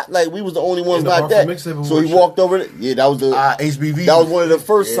 Fred the God. Like we was the only ones not that. So he walked over there. Yeah, that was the HBV. That was one of the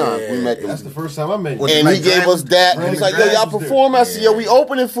first times we met them. That's the first time I met you. And he gave us that. He was like, yo, y'all perform? I said, yo, we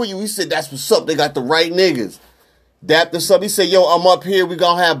opening for you. He said, that's what's up. They got the right niggas. Dapped us up. He said, yo, I'm up here. We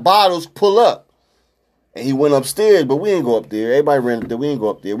gonna have bottles. Pull up. And he went upstairs, but we ain't go up there. Everybody ran up there. We ain't go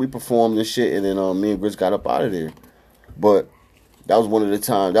up there. We performed this shit, and then me and Grits got up out of there. But that was one of the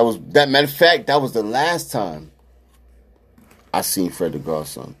times. Matter of fact, that was the last time I seen Fred the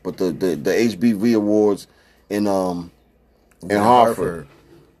Godson. But the HBV Awards in Hartford.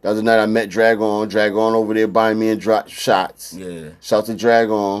 That was the night I met Dragon. Dragon over there buying me and drop shots. Yeah. Shout to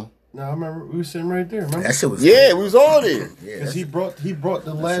Dragon. No, I remember we were sitting right there. Remember? That shit was we was all there. Because he brought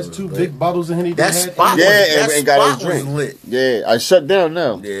the last two big bottles of Henny. That spot and got his drink. Was lit. Yeah, I shut down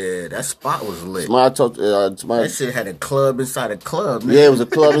now. Yeah, that spot was lit. That shit had a club inside a club, man. Yeah, it was a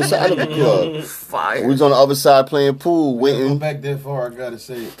club inside of a club. Fire. We was on the other side playing pool, waiting. Go back that far, I gotta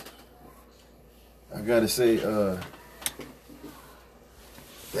say,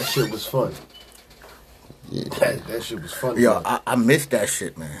 that shit was fun. Yeah. That shit was fun. Yo, I miss that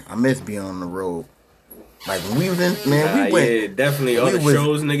shit, man. I miss being on the road. Like when we was in, man, we went. Yeah, definitely. All the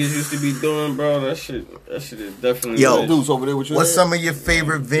shows niggas used to be doing, bro. That shit is definitely. Yo, dudes over there with you. What's some of your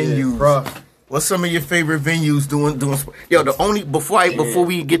favorite venues? What's some of your favorite venues doing? Yo, the only before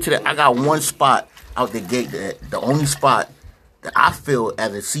we get to that, I got one spot out the gate. The only spot that I feel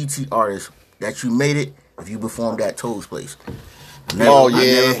as a CT artist that you made it if you performed at Toad's place. We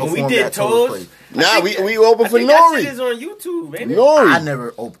did Toad's. Nah, we open for Nori. That shit is on YouTube, ain't it?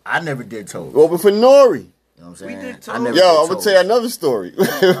 Nori. I never did Toad's. We open for Nori. You know what I'm saying? We did Toad's. I'm gonna tell you another story.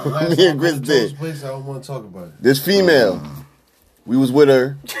 Me and Grits did. Place, I don't want to talk about it. This female, we was with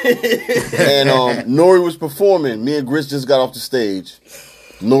her, and Nori was performing. Me and Grits just got off the stage.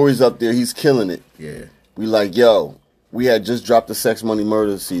 Nori's up there, he's killing it. Yeah. We like, yo, we had just dropped the Sex Money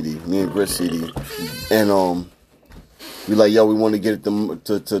Murder CD, me and Grits CD, and we like, yo, we want to get it to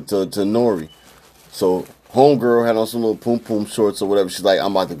Nori. So homegirl had on some little poom poom shorts or whatever. She's like,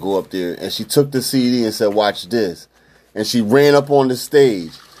 I'm about to go up there, and she took the CD and said, watch this, and she ran up on the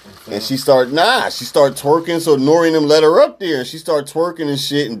stage. And she started twerking, so Nori and them let her up there. And she started twerking and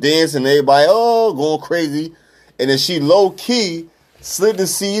shit and dancing, and everybody, going crazy. And then she low-key slid the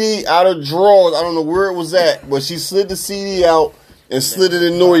CD out of drawers. I don't know where it was at, but she slid the CD out and slid it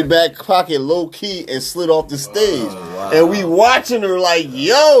in Nori's back pocket low-key and slid off the stage. Wow. And we watching her like,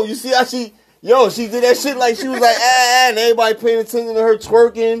 yo, you see how she did that shit like she was like, and everybody paying attention to her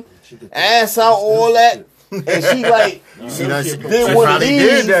twerking, ass out, all that. and she like See that shit? did She one of probably these,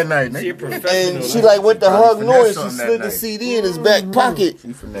 did that night, She a nigga. professional. and she like went to hug finessed Norris. She something that slid the night. CD in his back pocket,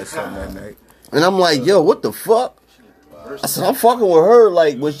 She finessed something that night. and I'm like, yo, what the fuck? I said, I'm fucking with her.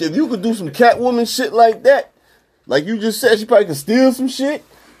 Like, if you could do some Catwoman shit like that, like you just said, she probably could steal some shit.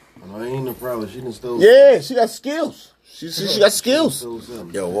 I ain't no problem. She done stole. Yeah, she got skills. She got skills. Stole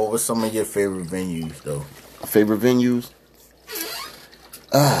something. Yo, what was some of your favorite venues though? Favorite venues?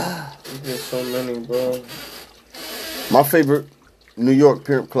 There's so many, bro. My favorite, New York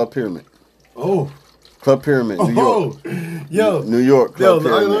Club Pyramid. Oh, Club Pyramid, New York. yo, New York yo, Club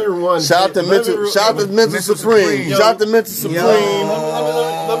let me Pyramid. rewind. Shout out to Mental Mental Supreme. Supreme. Shout out to Mental Supreme.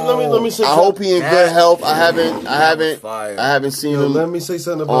 Let me say I hope he in good health. I haven't seen Yo, him let me say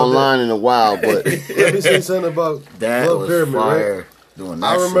something about online in a while, but that. Let me say something about That Club was Pyramid, fire. right? Doing that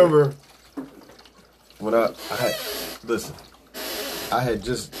I shit. remember when I had listen. I had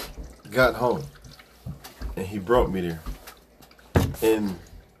just got home, and he brought me there, and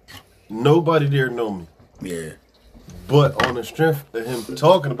nobody there know me. Yeah. But on the strength of him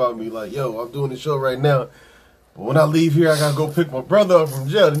talking about me, like, yo, I'm doing the show right now. But when I leave here, I gotta go pick my brother up from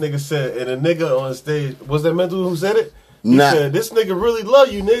jail. The nigga said, and the nigga on stage, was that Mental who said it? He Nah. said, this nigga really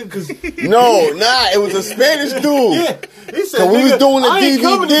love you, nigga, because it was a Spanish dude. yeah. He said, So we was nigga, doing the I ain't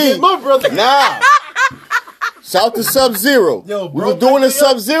coming to DVD. get my brother. Nah. Shout to Sub-Zero. Yo, We bro, was doing the pick me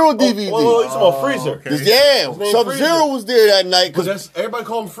up. Sub-Zero DVD. Oh, he's about Freezer. Yeah, His name Sub-Zero Freezer. was there that night. But 'Cause that's everybody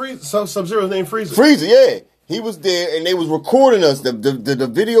call him Freezer. Sub-Zero's name Freezer. Freezer, yeah. He was there and they was recording us. The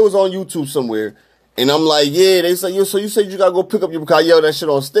video is on YouTube somewhere. And I'm like, yeah, they say, yo, so you said you gotta go pick up your car. I yelled that shit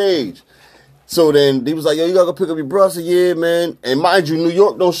on stage. So then he was like, yo, you gotta go pick up your brother. I said, yeah, man. And mind you, New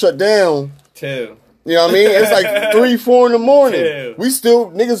York don't shut down. Chill. You know what I mean? It's like 3, 4 in the morning. Yeah.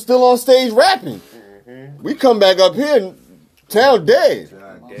 Niggas still on stage rapping. We come back up here and town dead.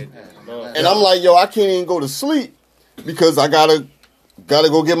 And I'm like, yo, I can't even go to sleep because I gotta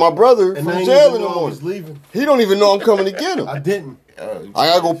go get my brother And I from didn't jail even in the know I was morning. leaving. He don't even know I'm coming to get him. I didn't. I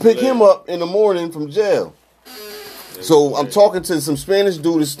gotta go pick him up in the morning from jail. So I'm talking to some Spanish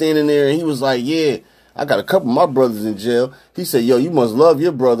dude that's standing there, and he was like, yeah, I got a couple of my brothers in jail. He said, yo, you must love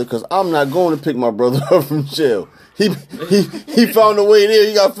your brother because I'm not going to pick my brother up from jail. He found a way there.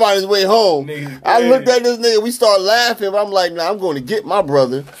 He got to find his way home. I looked at this nigga. We started laughing. I'm like, nah, I'm going to get my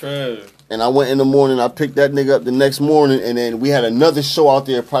brother. Chill. And I went in the morning. I picked that nigga up the next morning. And then we had another show out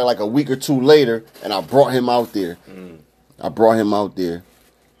there probably like a week or two later. And I brought him out there.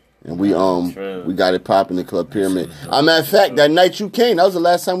 And we got it popping in Club Pyramid. Matter of fact, that night you came, that was the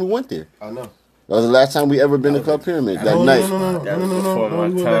last time we went there. I know. That was the last time we ever been to Club Pyramid. That No, night. That was before my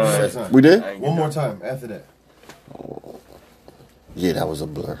We went back that We did? One more time after that. Yeah, that was a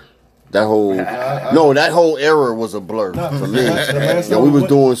blur. That whole that whole era was a blur for me. Yeah, we was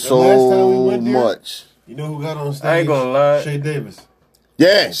doing so much. You know who got on stage? I ain't gonna lie. Shay Davis.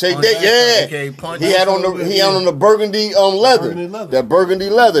 Yeah, Shake that. Yeah, Okay, Punch. he had on the burgundy leather. Burgundy leather. That burgundy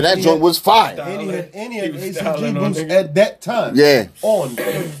leather. That joint was fire. And he had was ACG styling on boots niggas. at that time. Yeah. On.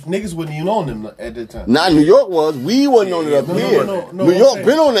 Niggas wasn't even on them at that time. Nah, New York was. We wasn't on it up No, here. no, New York I'm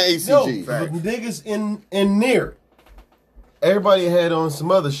been on the No, ACG. but niggas in there. Everybody had on some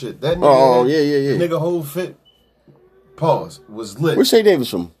other shit. That nigga Oh, had- yeah. Nigga whole fit. Pause. Was lit. Where's Shay Davis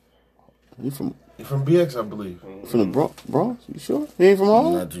from? He from From BX, I believe. the Bronx? You sure? He ain't from I'm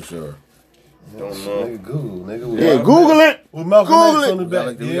Harlem? not too sure. Don't know. Nigga, Google. Nigga, Yeah, Google it. With Malcolm Google X it. on the We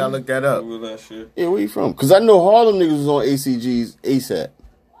back. gotta look that up. Google that shit. Yeah, where you from? Because I know Harlem niggas was on ACG's ASAP.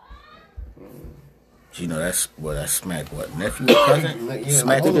 You know that's Smack. What nephew, cousin? Yeah,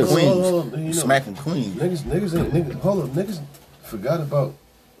 Smacking hold on, Queens. hold on, you know. Smacking Queens. Hold up, niggas forgot about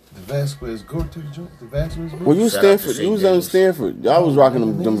the Vasquez Gore-Tex joint. The Vasquez. Well, you was Shout out to Stanford. Shay You was on Davis. Stanford. Y'all was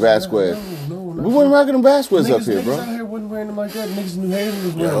rocking them Vasquez. No, We wasn't rocking them Vasquez up here, Niggas bro. out here wasn't wearing them like that. Niggas in New Haven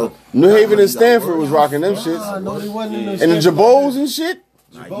was wearing them. New Haven and Stanford was rocking them Ah, shits. no, they wasn't in And the Jabos and shit.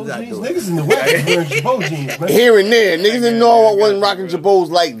 Jabot jeans. Niggas in the West was wearing Jabot jeans, man. Here and there. Niggas didn't know I wasn't rocking Jabos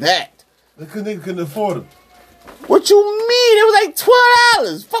like that. Niggas couldn't afford them. What you mean? It was like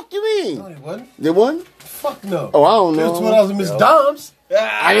 $12. Fuck you No, mean? they wasn't. They wasn't? Fuck no. Oh, I don't It was know. $12 Miss Dom's.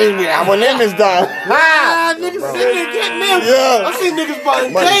 I wasn't in this dime. Ah, niggas sitting there getting them. Yeah. I seen niggas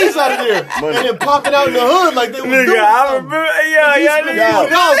buying J's out of there and then popping out in the hood like they was doing Nigga, I something. remember. Y'all niggas.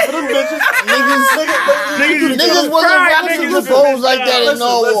 $2 for them bitches. Niggas wasn't rocking Niggas Jabos like that Listen, in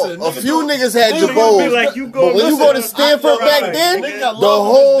Norwalk. listen, A niggas few don't- niggas had niggas Jabos. be like, you go But when you go to listen, Stanford I- back right. then, Niggas got the love on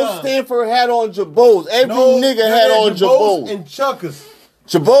whole this dime. Stanford had on Jabos. Every nigga had on Jabos. and Chuckers.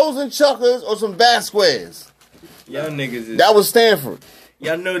 Jabos and Chuckers or some Vasquez. Y'all niggas is. That was Stanford.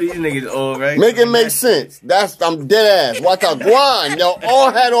 Y'all know these niggas old, right? Make it make sense. I'm dead ass. Watch out, Guan. Y'all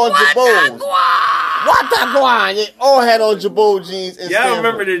all had on Jabos. Wataguan. They all had on Jabot jeans. And Yeah, I Stanford.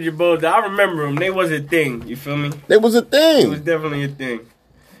 remember the Jabot. I remember them. They was a thing. You feel me? They was a It was thing. definitely a thing.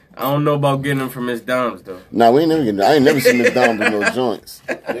 I don't know about getting them from Miss Dom's though. Nah, we ain't never getting. I ain't never seen Miss Dom's with no joints.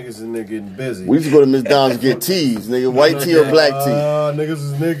 Niggas in there getting busy. We used to go to Miss Dom's and get teas, nigga. White tea or black tea. Niggas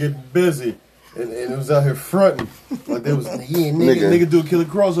is nigga getting busy. And it was out here fronting. Like they was, Nigga. nigga do a killer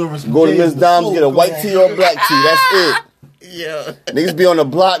crossover. Some Go to J's Miss and Dom's, soul get a white come tea on. or black tea. That's it. Yeah. Niggas be on the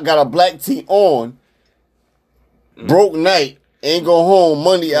block, got a black tea on. Broke night, ain't go home,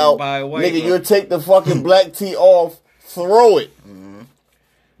 money out. Buy a white Nigga, one. you'll take the fucking black tea off, throw it.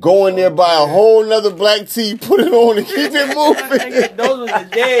 Go in there, buy a whole nother black tea, put it on and keep it moving. Those was the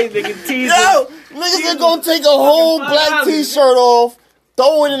days, nigga. Teasing. Yo, niggas are gonna take a whole black $5. t-shirt off,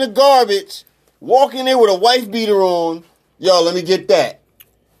 throw it in the garbage, walk in there with a wife beater on. Yo, let me get that.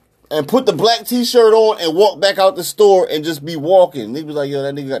 And put the black t-shirt on and walk back out the store and just be walking. Niggas was like, yo,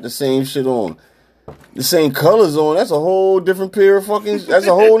 that nigga got the same shit on. The same colors on. That's a whole different pair of fucking, that's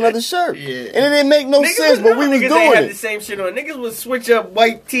a whole nother shirt. Yeah. And it didn't make no sense, but we was niggas ain't doing had the it. same shit on. Niggas would switch up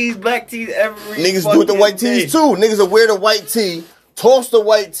white tees, black tees every Niggas do with the white fucking tees day. too. Niggas will wear the white tee, toss the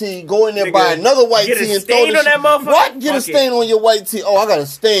white tee, go in there, Nigga, buy another white get a tee and throw stain the on that motherfucker? What? Get a Fuck it. stain on your white tee. Oh, I got a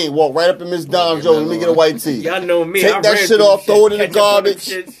stain. Walk right up in Miss Dom's, yo, let me get a white tee. Y'all know me. Take I that ran shit through off, throw it in the catch up on them garbage,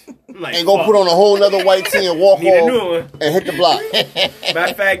 shits. I'm like, and go fuck. put on a whole nother white tee and walk Need a new one. off and hit the block.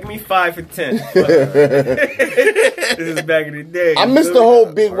 Matter of fact, give me 5 for 10. This is back in the day. I missed the whole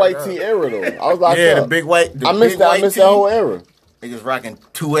big white tee era though. I was locked Yeah, up. the big white. The I missed big that. I white missed tee. that whole era. Niggas rocking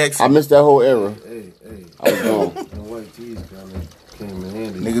 2X. I missed that whole era. Hey, I was gone. the white tees kind of came in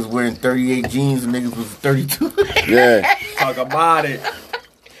handy. Niggas wearing 38 jeans and niggas was 32. Yeah. Talk about it.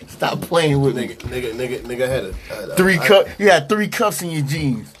 Stop playing with me. Nigga had a Three cup. You had 3 cuffs in your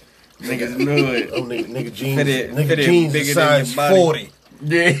jeans. Niggas knew it. Oh, nigga jeans. Fit it Nigga bigger jeans than size your body. 40.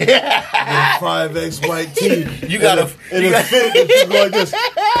 Yeah. 5X white tee. You gotta. And it fit that you go like this.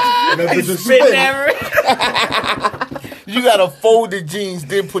 And that bitch just Spit spin. never. You gotta fold the jeans,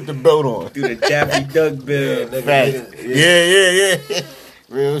 then put the belt on. Do the Daffy Duck bill. Fact. Yeah.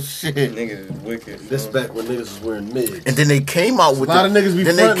 Real shit. Niggas is wicked. This back when niggas was wearing mids. And then they came out with A lot of niggas be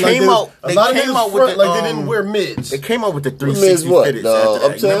then front they like came they, out. a They lot of came niggas out front with the, like they didn't wear mids. They came out with the Mids 360 what? fitteds. The after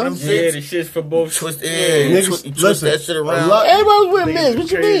that. You know Uptown? what I'm Yeah, saying? the shit's for both. Twist, Niggas, you twist that shit a around. lot- Everybody was wearing mids.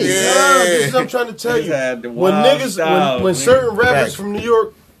 What you mean? Yeah. Nah, this is what I'm trying to tell Niggas you. had the When wild niggas, style, when nigga. certain rappers Right. from New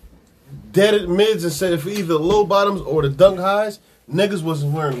York deaded mids and said for either the low bottoms or the dunk highs, niggas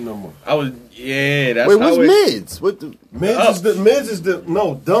wasn't wearing them no more. I was, yeah, that's Wait, how what's it, mids? What the? Mids is the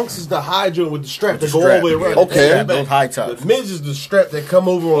no dunks is the high joint with the strap that go all the way around. Okay. Strap Yeah, those back. high tops. The mids is the strap that come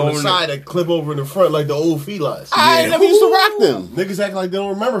over on Oh, the side that clip over in the front like the old felines. I never used to rock them. Niggas act like they don't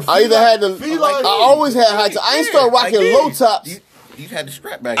remember. I either had the. felines. I always had high tops. I ain't start rocking low tops. You had the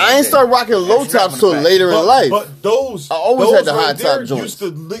strap back. I ain't start rocking low tops till later in life. But those, I always those had the high right there top joints.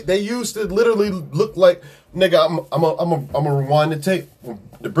 They used to literally look like nigga. I'm a rewind the tape.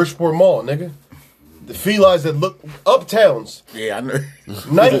 The Bridgeport Mall, nigga. The felines that look uptowns. Yeah, I know.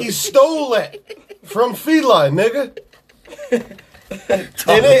 Nike stole that from Feline, nigga. And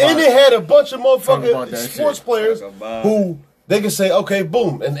it had a bunch of about motherfucking that sports shit. players Talk about who they could say, okay,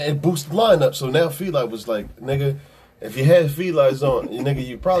 boom, and boost the lineup. So now Feline was like, nigga, if you had Felines on,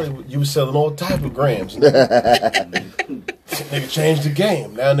 nigga, you was selling all type of grams. Nigga changed the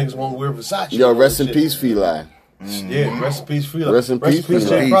game. Now niggas want to wear Versace. Yo, rest in Shit. peace, Feli. Yeah, rest in peace, Feline. Rest in peace, Jay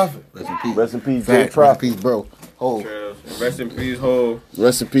Feline. Prophet. Rest in peace. Rest in peace, Jay Facts, rest in Prophet. peace, bro. Oh, Rest in peace, Ho.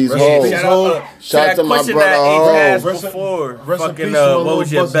 Rest in peace, Rest in Hov. peace, Shout Ho. out Shout out to my question brother, that Ho. Ava asked Rest in- before. rest in Fucking, peace to my what little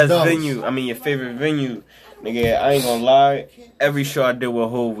was your Buster best Dollars. venue? I mean, your favorite venue? Nigga, I ain't gonna lie. Every show I did with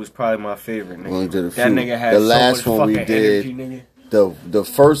Hov was probably my favorite, nigga. We did a That few. nigga had The so last much one we fucking did- energy, nigga. The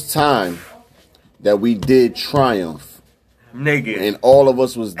first time that we did Triumph, Nigga. and all of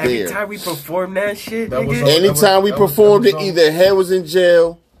us was Every there. time we performed that shit, That was nigga. all- Anytime we that was- performed that it, was either Head was in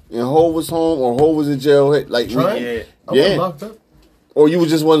jail and Ho was home, or Ho was in jail. Like Triumph? Yeah. I wasn't Yeah. locked up. or you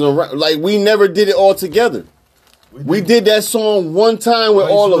just wasn't around. Like we never did it all together. We did that song one time with I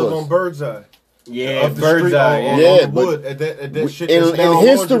used all to of live on us. Bird's Eye. Yeah, Up the Bird's street, Eye. on- Yeah. on Yeah, the but- wood at that shit. In that's now a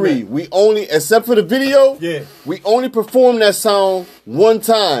history, laundromat. we only, except for the video, Yeah. we only performed that song one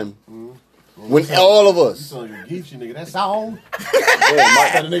time when all of You us. sound like a Geechee nigga. That song.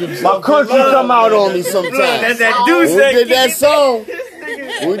 My country come out on me That's sometimes. that dude When we did that song,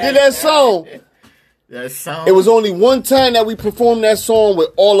 when we did that song, that sound. it was only one time that we performed that song with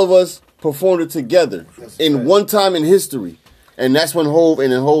all of us performed it together in one time in history, and that's when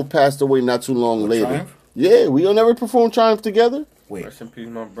Hov passed away not too long later. Triumph? Yeah, we don't never perform Triumph together. Wait, Rest in peace,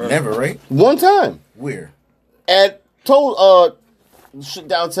 my brother. never, right? One time Where? at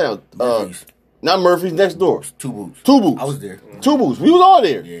downtown. Murphy's. Not Murphy's, next door. Two Boots. Two Boots. I was there. Two Boots. We was all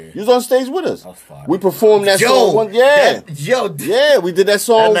there. Yeah. You was on stage with us. That was fire. We performed that song one. Yeah. Yeah, We did that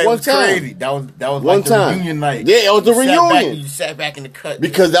song that night one was time. crazy. That was One like the time. reunion night. Yeah, it was the You sat back- reunion. you sat back in the cut.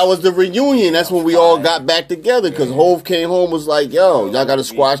 Because that was the reunion. That's when we all got back together. Because Hove came home, was like, yo, y'all got to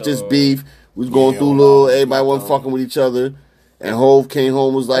squash this beef. We was going through little, everybody wasn't fucking with each other. And Hove came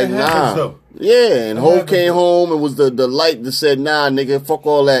home, was like, That happens, nah. though. Yeah, and Hove happens, came though. home and was the light that said, nah, nigga, fuck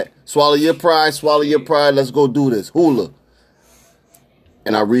all that. Swallow your pride, let's go do this. Hula.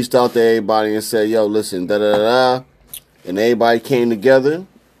 And I reached out to everybody and said, yo, listen, da-da-da-da. And everybody came together.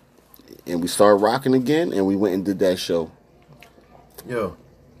 And we started rocking again. And we went and did that show. Yo,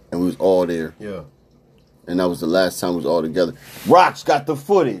 And we was all there. yo. And that was the last time we was all together. Rock's got the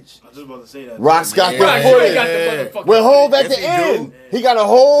footage. I was just about to say that. Rock's got the Right, footage. he got the motherfucking With Hove at Yes, the he end. do. He got a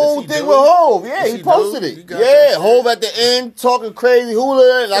whole Yes, he thing do. with Hove. Yeah, Yes, he he posted do. it. He got Yeah, that shit. Hove at the end talking crazy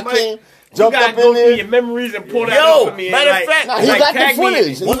hula. And I Somebody- came, You jumped gotta up go in through there. your memories and pull that Yo, out for me. and matter of like- fact, Nah, he like, got the tag me in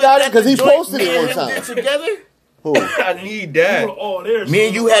footage. it. He Wasn't got it that because he the joint posted me it and one him time. did together? Who? I need We that. were all there. Me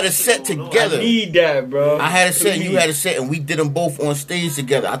and you had a set I together. need that, bro. I had a set and you had a set and we did them both on stage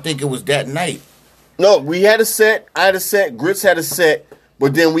together. I think it was that night. No, we had a set. I had a set. Grits had a set.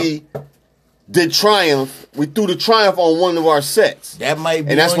 But then we did Triumph. We threw the Triumph on one of our sets. That might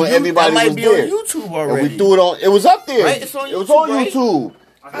be And that's on when you- everybody that might was be there. on YouTube And already. we threw it on. It was up there. Right? It's on It was YouTube, on right? YouTube.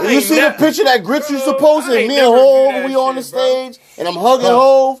 I You ain't see the never- picture that Grits used to Bro, post I and ain't me and never do Hove, that we on the shit, bro. stage, and I'm hugging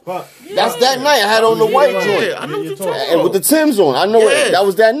Hove. But That's that night. I had on the white Yeah, joint. I know what you're talking And about. with the Timbs on. I know Yeah. it. That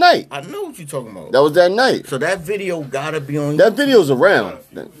was that night. I know what you're talking about. That was that night. So that video gotta be on That video's around.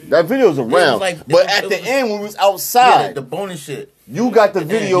 That video's around. like- it But was- at it the was- end, when we was Yeah, outside, the bonus shit. you got the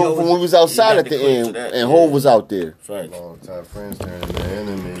video yo, from when we was outside you at got the the clip end, to that, and yeah. Hove was out there. Right. long time friends turn into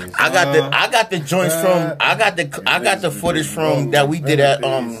enemies. I got the joints from I got the footage from that we did at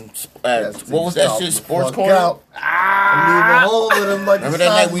what was that shit, Sports Corner? Remember that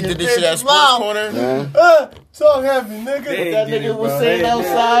night we did this shit at Sports Corner? Talk heavy, nigga. That nigga was saying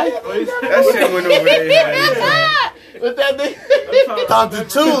outside. That shit went over there. With that nigga Dr.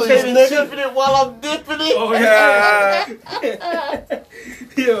 Toolies, nigga. chipping it while I'm dipping it. Oh yeah.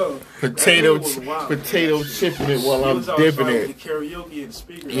 Yo. Potato That nigga was wild. potato chipping it while He I'm was out dipping trying it. to karaoke and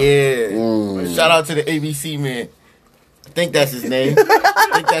speakers. Yeah. Shout out to the ABC man. I think that's his name. I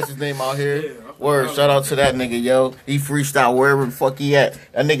think that's his name out here. Word, shout out to that nigga, yo. He freestyle wherever the fuck he at.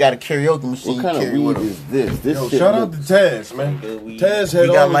 That nigga got a karaoke machine. What kind of carry weed with him. is this? This Yo, shit. shout out to Taz, man. Taz had He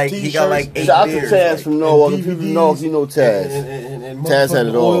all got the like t-shirts. he got like 8 Shout out to beers. Taz like- from Norwalk. If and people DVDs, know, you know Taz. and Taz had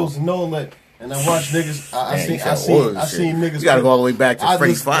it all. oils and all that. And I watched niggas. I Man, he seen said niggas. You gotta go all the way back to I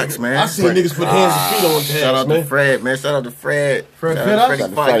Freddie just- Fox, man. I seen niggas put hands and feet on Taz, Shout out man. to Fred, man. Shout out to Fred. Fred Shout Fox? out to Shout out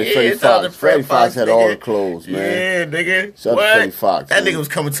to Fox. Freddie Yeah, shout out to Fox. Freddie Fox had all nigga. the clothes, man. Yeah, nigga. Shout out to What? Freddie Fox, That man. nigga was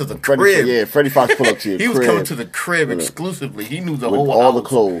coming to the Freddie, crib. yeah, Freddie Fox pulled up to your He crib. was coming to the crib exclusively. He knew the with whole all the house.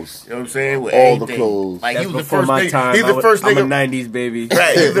 clothes. You know what I'm saying? With All the everything. clothes. Like That's he was the before first my nigga. time. He's the first I'm a nigga. 90s baby.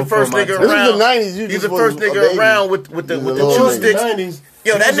 Right, he's the Before first my nigga time. This around. was the 90s. You He's just the was first a nigga baby. around with the was a two little During nigga. the sticks. 90s.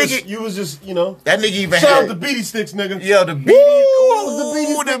 Yo, that you was nigga- just- You was just, you know. That nigga even Shout had out the beady sticks, nigga. yo the beaties. the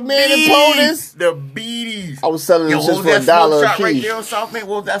beaties, the man in POTUS. The beaties. I was selling them Yo, shit what for was that $1 smoke a shop right piece. there on South Main?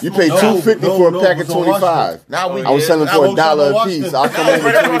 What was that You smoke paid shop? $250 No, for a no, pack it of was on 25. Now we I was selling Nah, for we was $1 a Washington. piece. I'll come Now in we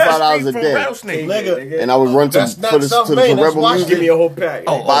with right across the $25 a street from day. Rattlesnake. Nigga. And I would run to That's not for the South to Main, the that's Rebel Washington. Give me Music. a whole pack.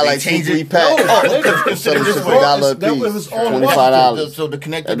 Oh, Buy they like changed 2-3 it? packs. nigga. Sell them This shit was for $1 a that was piece. on $25. So the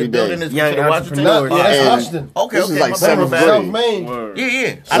connect to Every the day. building is Young to the Washington. entrepreneur, Yeah, that's And Washington. Okay, this is okay. like my seventh bad. grade. South Main. Word. Yeah.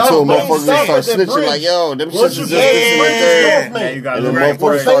 I South told Main motherfuckers to stop start at that snitching bridge. like, yo, them Once shits you is get just to this the and that. North Main. Now you got And then right.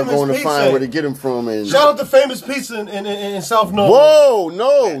 motherfuckers started Famous going to pizza. find where to get them from. And Shout out to Famous Pizza in South North. whoa,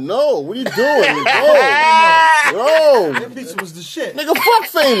 no, what are you doing? Yo, That pizza was the shit. nigga, fuck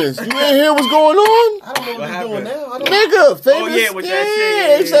Famous. You ain't hear what's going on? I don't know what they're doing now. I don't Nigga, Famous. yeah, with that shit, yeah,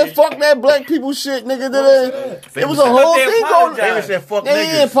 they yeah, said yeah. fuck that black people shit, nigga. It was a But whole they thing going. apologized. Famous said fuck They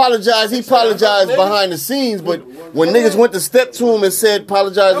didn't niggas. apologize. He apologized behind the scenes, but when niggas went to step to him and said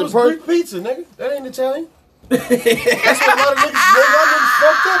apologize That in was person, Greek pizza, nigga. That ain't Italian. That's what a lot of niggas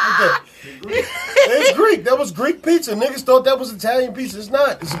fucked up with that. It's Greek. That was Greek pizza. Niggas thought that was Italian pizza. It's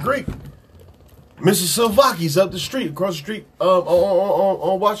not. It's a Greek. Mrs. Silvaki's up the street, across the street,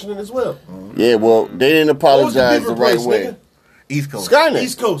 on Washington as well. yeah, well, they didn't What was the apologize bigger the right place, way. nigga? East Coast. Skynet.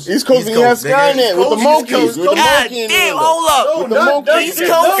 East Coast. East Coast, East and you had Coast, nigga. Skynet East with the Coast, monkeys. East With the Coast. monkey in the Damn, window. hold up. No, With the not monkey. East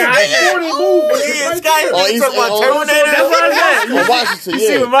East Coast. Coast, nigga. Before they moved. Yeah, Sky. Oh, You East- talking about oh, Terminator? That's what I said. On Washington,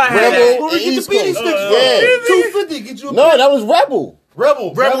 see yeah. what my head Rebel at. and East Coast. Yeah. Yeah. 250 get you a No, that was Rebel.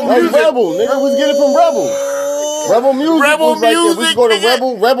 Rebel. That was Rebel. Nigga was getting it from Rebel. Rebel Music Rebel was like that. We Music, go to nigga.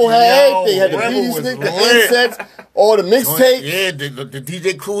 Rebel. Rebel had Yo, everything. Had the Rebel BD was stick, the lit. insets, all the mixtapes. Yeah, the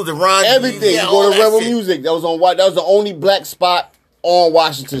DJ Cruz, the Ron. Everything. Yeah, You all go to that Rebel shit. Music. That was on That was the only black spot on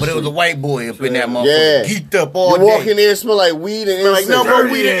Washington But it was a Street. white boy up in that motherfucker. Yeah. Geeked up all You walk day. in there, smell like weed and Like, no, incense.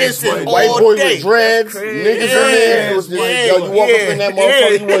 but we the instant White all boys day. with dreads, That's niggas crazy. in there. It was just, yo, you walk up in that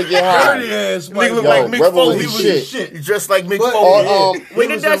motherfucker, you want to get high. Dirty ass Nigga white look Yo, like Mick Rebel Foley. was the shit. He dressed like Mick But- Foley. Or, When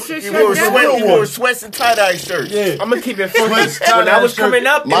did that shit He shut wore down? sweats and tie-dye shirts. Yeah. I'm gonna keep it funny. Sweats, When I was tie-dye coming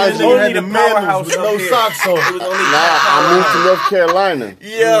up, it Mine's was only only had the the mandals powerhouse with up no here. socks on. It was only I moved to North Carolina.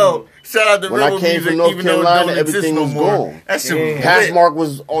 Yo, shout out to When I Rebel came Music, from North even though it Carolina, don't exist everything no was more. gone. That shit was Pass lit. Mark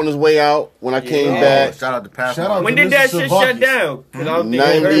was on his way out when I came Oh, back. shout out to Pass Shout Mark. out When to did that Mr. shit Savakis. shut down? 'Cause I don't think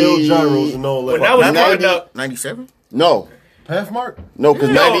 90 Aerial gyros and all that. when I was 90 coming up. 97? No, Pathmark? no, because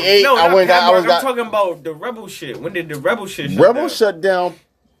No, 98, no, I not went. Pat I Mark. was I'm got talking about the Rebel shit. When did the Rebel shit shut Rebel down? shut down.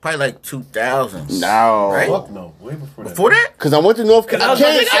 Probably like 2000s. No, Right? Fuck no. Way before that. Before that? because I went to North I Carolina. was I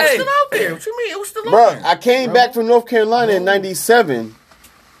about came, to It was say. still out there. What you mean? It was still bro, open. I came back from North Carolina in '97,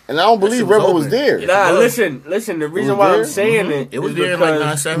 and I don't believe shit was Rebel was open. there. Nah, It was. listen. The reason was why there? I'm saying it It was is there in like because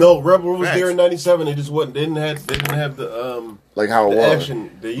 97. No, Rebel was Facts. there in '97. They just wasn't. They didn't have the Like how it the was. action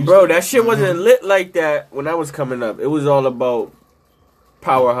they used. bro, to. that shit wasn't lit like that when I was coming up. It was all about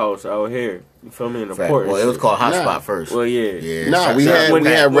powerhouse out here. You feel me? In the Fact. port. Well, it was called Hotspot Nah. first. Well, yeah. Yeah. Nah, shout- we shout- had when we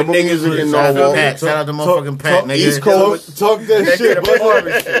that- had when Rebel niggas music was- in shout out to Norwalk. Pat. Shout out to motherfucking Pat, nigga. East Coast. Talk that shit,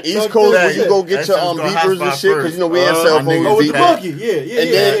 boy. East Coast, where you go get That your shit was called beepers and Hotspot shit, because you know we had first. cell My niggas phones. Oh, with the beepers. monkey, yeah. And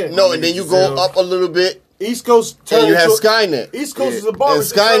then yeah. and then you go up a little bit, East Coast. and you had turned Skynet. East Coast is a bar. And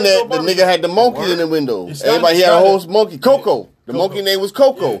Skynet, the nigga had the monkey in the window. Yeah, Everybody had a whole Skynet. monkey, Coco. The Coco. monkey name was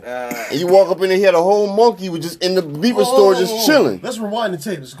Coco. And you walk up in there, he had a whole monkey was just in the beeper store just chilling. Let's rewind the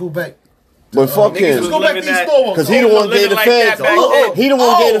tape. Let's go back. But fuck Niggas Let's was him. go back to living East that- Norwalk. Because he the one gave the like feds. that back then. He the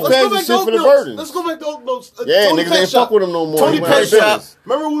one gave the let's go feds the back shit to for the Oak Notes. burdens. Let's go back to Oak Notes. Yeah, Tony niggas Pet ain't Shop. fuck with him no more. Tony He Pet had Shop. business.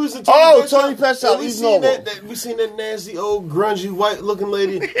 Remember we was in Tony Oh, Pet Shop? Tony Pet Shop, And East we seen Norwalk. we seen that nasty old grungy white looking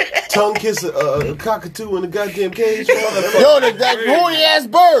lady tongue kiss a cockatoo in the goddamn cage. Yo, that horny ass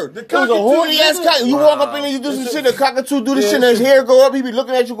bird. It was a cockatoo, horny ass nigga. cockatoo. You walk up in there, you do some shit. The cockatoo do this shit, and his hair go up. He be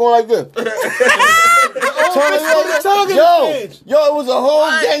looking at you going like this. Yo, it was a whole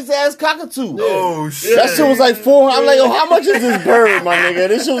gangsta ass cockatoo. Oh, shit. That shit was like $400. I'm like, yo, how much is this bird, my nigga?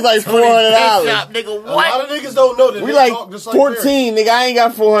 This shit was like $400. Shop, nigga, A lot what? of niggas don't know that. We they like talk just 14, nigga. I ain't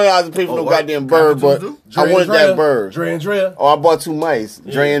got $400 to pay for no what? goddamn bird, but Cockatoos I wanted that bird. Dre and Drea. Oh, I bought 2 mice,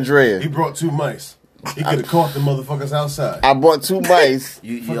 Dre and He Drea. brought 2 mice. He could have caught the motherfuckers outside. I bought 2 mice.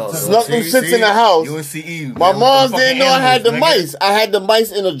 Snuck them shits in the house. UNCE. My mom didn't know I had the mice. I had the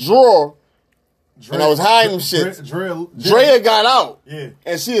mice in a drawer, and I was hiding them shits. Drea got out, Yeah.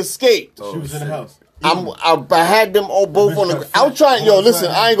 and she escaped. She was in the house. I had them all both on the. I was trying. Yo, listen,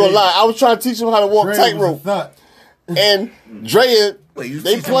 I ain't gonna lie. I was trying to teach them how to walk Drea was a tightrope, thought. and Drea. Wait, you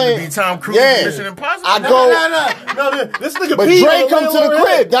They teach him to playing. be Tom Cruise Yeah. in Mission Impossible? I go. No, this nigga But peed Dre on come to the landlord crib.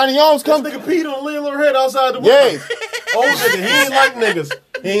 head. Donnie Jones This come. nigga peed on landlord head outside the window. Yes. Old nigga, he ain't like niggas.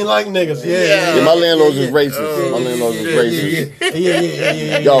 He ain't like niggas. Yeah. Yeah, my landlord is racist. My landlord is racist.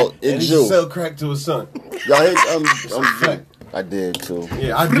 Yeah. Yo, And it's he used to sell you. crack to his son. Y'all hit. fact. I did too.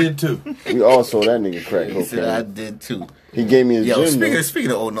 Yeah, I did too. We all saw that nigga crack He said I cocaine. did too. He gave me his Yo, gym. though.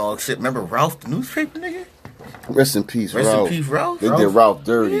 speaking of old dog shit, remember Ralph the newspaper nigga? Rest in peace, Rest Ralph. in peace, Ralph. They did Ralph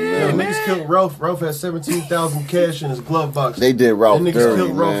dirty, Yeah, man. niggas killed Ralph. Ralph had 17,000 cash in his glove box. They did Ralph And niggas dirty,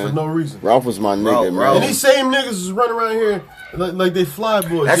 killed Ralph man. for no reason. Ralph was my nigga, Ralph. man. And these same niggas is running around here like they fly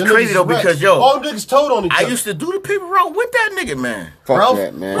boys. That's Them crazy niggas though, is rats. because, yo, all them niggas told on each I other. used to do the paper route with that nigga, man. Fuck Ralph-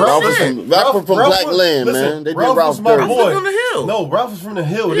 that, man. Ralph Ralph was was- from Black was- Land, listen, man. They did Ralph Ralph was my dirty. boy. Ralph was on the hill. No, Ralph was from the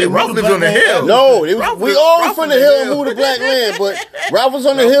hill. Yeah, They Ralph moved lives to on the Black hill. Land. No, Ralph we was- all Ralph from was the on hill the and moved to hill. Black Land, but Ralph was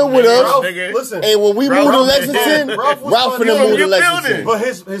on the hill with Ralph, us. nigga. listen, And when we Ralph moved to was Lexington, Ralph was Ralph from finna your move to building. Lexington.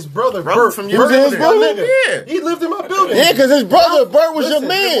 but his brother Ralph Bert, from your Bert is building? my nigga. Yeah. He lived in my building. Yeah, because his brother, Ralph- Bert, was your listen,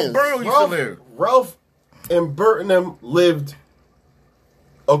 man. Burrow used to Ralph, live. Ralph and Bert and them lived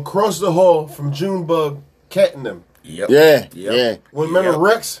across the hall from Junebug, Cat and them. Yep. Yeah, Yep. yeah. Remember Yep.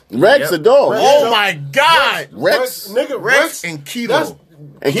 Rex? Rex, Yep. a dog. Rex. Oh my God. Rex nigga, Rex and Kilo. That's-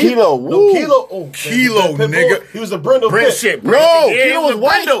 and Kilo. No, Woo. Kilo. Oh, Kilo, that Pitbull, nigga. He was a Brindle Brent Pit. shit. No, Brent shit. Kilo it was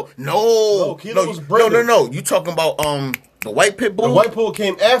white. Brindle. No, Kilo was no, Brindle. no. You talking about The white pit bull. The white bull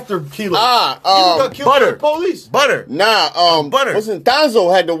came after Kilo. Kilo got killed Butter. by the police. Butter. Butter. Wasn't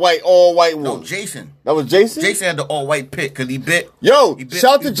Donzo had the all white one? No, Jason. That was Jason? Jason had the all white pit because he bit. Shout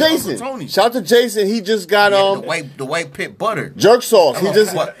out to Jason. Shout out to Jason. He just got the white pit butter. Jerk sauce. He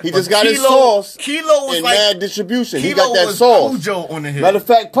just got his sauce. Kilo was in like mad distribution. Kilo he got that was sauce. Cujo on the hill. Matter of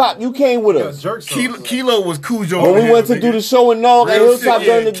fact, Pop, you came with us. Jerk sauce. Kilo was Cujo. When we went to do the show in Nog at Hilltop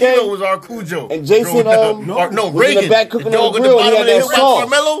during the day. Kilo was our Cujo. And Jason was Reagan in the back cooking on the grill. He had that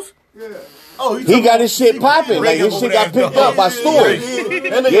sauce. Yeah. Oh, he got his shit popping. Like his shit got picked up by stores.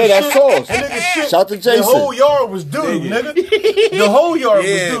 Yeah, that sauce. Shout out to Jason. The whole yard was doo-doo, nigga. The whole yard was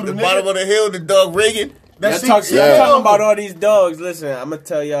doo-doo, the nigga. bottom of the hill, the dog Reagan. Y'all talking about all these dogs. Listen, I'm gonna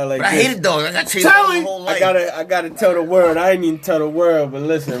tell y'all like I this. hated dogs. I got chased my whole life. I gotta tell the world. I ain't even tell the world, but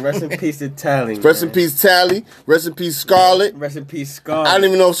listen, rest in peace to Tally. Rest in peace, Tally. Rest in peace, Scarlett. Rest in peace, Scarlett. I don't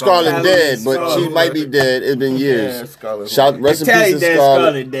even know if Scarlett Tally dead, but Scarlett. she might be dead. It's been years. Yeah, Rest in Tally peace to dead,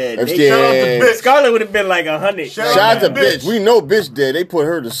 Scarlett. dead. Yeah. Scarlett would have been like 100. Shout out to bitch. We know bitch dead. They put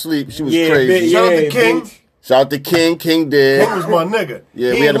her to sleep. She was crazy. Shout out to King. Shout out to King. King dead. King was my nigga.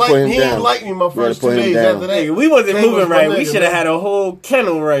 Yeah, we had to put him down. He didn't like me my first 2 days down. after that. We wasn't King moving was my right. We nigga, should have man. had a whole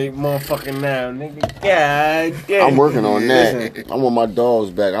kennel right, motherfucking now, nigga. God damn. I'm working on that. I want my dogs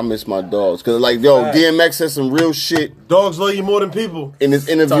back. I miss my dogs. Cause like, yo, DMX said some real shit. Dogs love you more than people. In his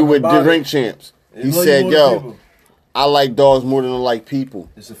interview with Drink Champs. He said, yo, I like dogs more than I like people.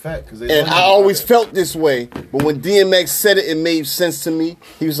 It's a fact. And I always felt this way. But when DMX said it, it made sense to me.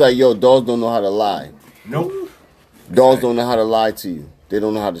 He was like, yo, dogs don't know how to lie. Nope. Dogs don't know how to lie to you. They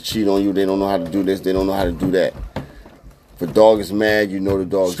don't know how to cheat on you. They don't know how to do this. They don't know how to do that. If a dog is mad, you know the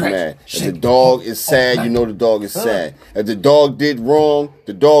dog's mad. If the dog is sad, you know the dog is sad. If the dog did wrong,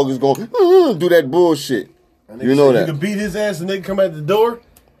 the dog is going to do that bullshit. You know that. You can beat his ass and they come at the door.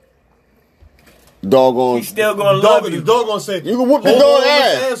 Dog on. He's still gonna love you. The dog gonna say, you can whoop the dog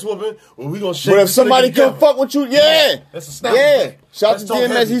ass. Whooping. Well, we gonna shake. But if somebody come fuck with you, that's a snap. Yeah. Shout out to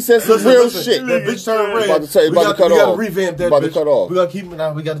DMX. He said some real shit. That bitch turned red. About to tell you, we gotta revamp that about bitch. to cut off. We gotta keep it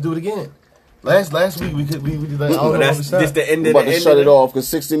out. We gotta do it again. Last week we did that. That's just the end of the About to shut it off because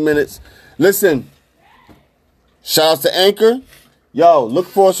 60 minutes. Listen. Shout out to Anchor. Yo, look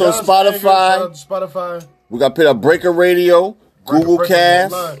for us on Spotify. Shout out to Spotify. We got to put up Breaker Radio, Google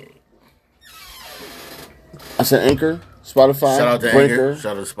Cast. I said Anchor, Spotify, Shout out to Breaker, Anchor.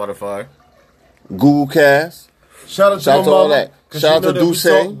 Shout out to Spotify. Google Cast. Shout out to all mama, that. Shout out to Duce.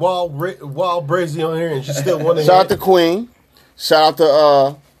 Wild Brazy on here, and she still wanting. Shout out to Queen. Shout out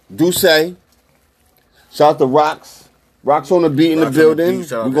to Duce. Shout out to Rocks. Rocks on the beat in the building.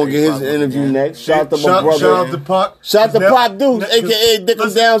 We're going to get his interview next. Shout out to my brother. Shout out to Pac. Shout out to Pac Deuce, a.k.a.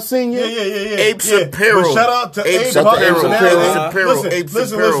 Dickum Down Senior. Yeah. Apes Apparel. But shout out to Apes Apparel.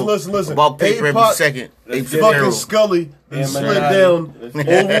 Listen. About paper every second. Apes fucking Apparel. Scully and slid down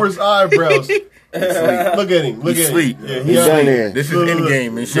over his eyebrows. Look at him. Look at him. Yeah, he's done here. This is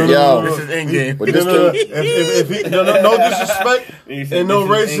Endgame and shit. Yo. This is Endgame. No disrespect and no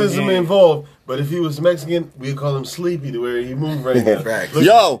racism involved. But if he was Mexican, we'd call him Sleepy, to where he moved right now.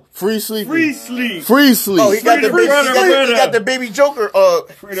 Yo, free Sleepy. Free sleep. Free Sleep. Oh, he got the baby Joker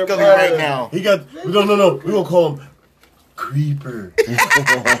Scully right now. He got no. We gonna call him Creeper.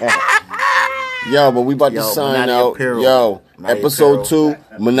 Yo, but we about to sign out. Apparel. Yo, Minotti episode Apparel. 2,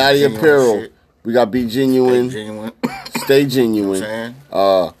 Minotti Apparel. We got Be Genuine. Stay genuine.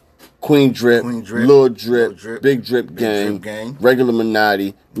 Queen Drip, Lil Drip, Big Drip Gang, regular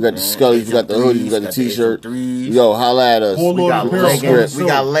Minotti. We got the Scullies, we got the hoodies, we got the t-shirt. Yo, holla at us. We got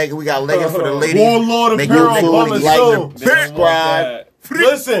leggings for the ladies. Warlord Apparel bumming soon. Subscribe.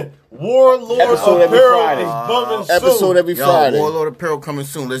 Listen, Warlord Episode every Apparel Friday. is bumming soon. Episode every Friday. Warlord Apparel coming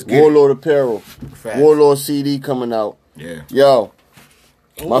soon. Let's get Warlord Apparel. Facts. Warlord CD coming out. Yeah. Yo,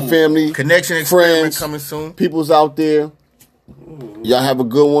 my family, Connection Experiment friends, coming soon. people's out there. Y'all have a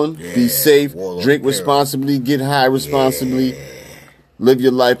good one. Be safe. Warlord Drink Apparel. responsibly. Get high responsibly. Live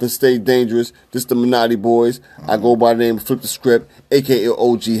your life and stay dangerous. This the Minotti Boys. I go by the name of Flip the Script, a.k.a.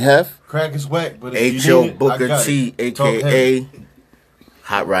 OG Hef. Crack is whack, but if H.O. you need it, I Booker got T, it. Talk heavy. a.k.a.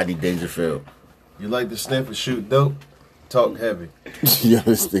 Hot Rodney Dangerfield. You like to sniff and shoot dope? Talk heavy. Yo,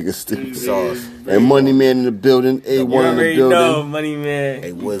 this nigga stupid. Sauce. And Money Man in the building. A1 You in the already building. know, Money Man. Hey,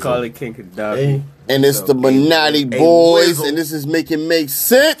 You Wizzle. call it King Gaddafi. Hey, And it's the Minotti Hey, Boys. Wizzle. And this is making make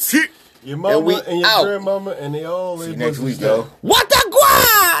sense. your mama we and your out. grandmama and they all See you they next pussies week, down. yo. What the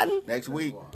guan? Next week.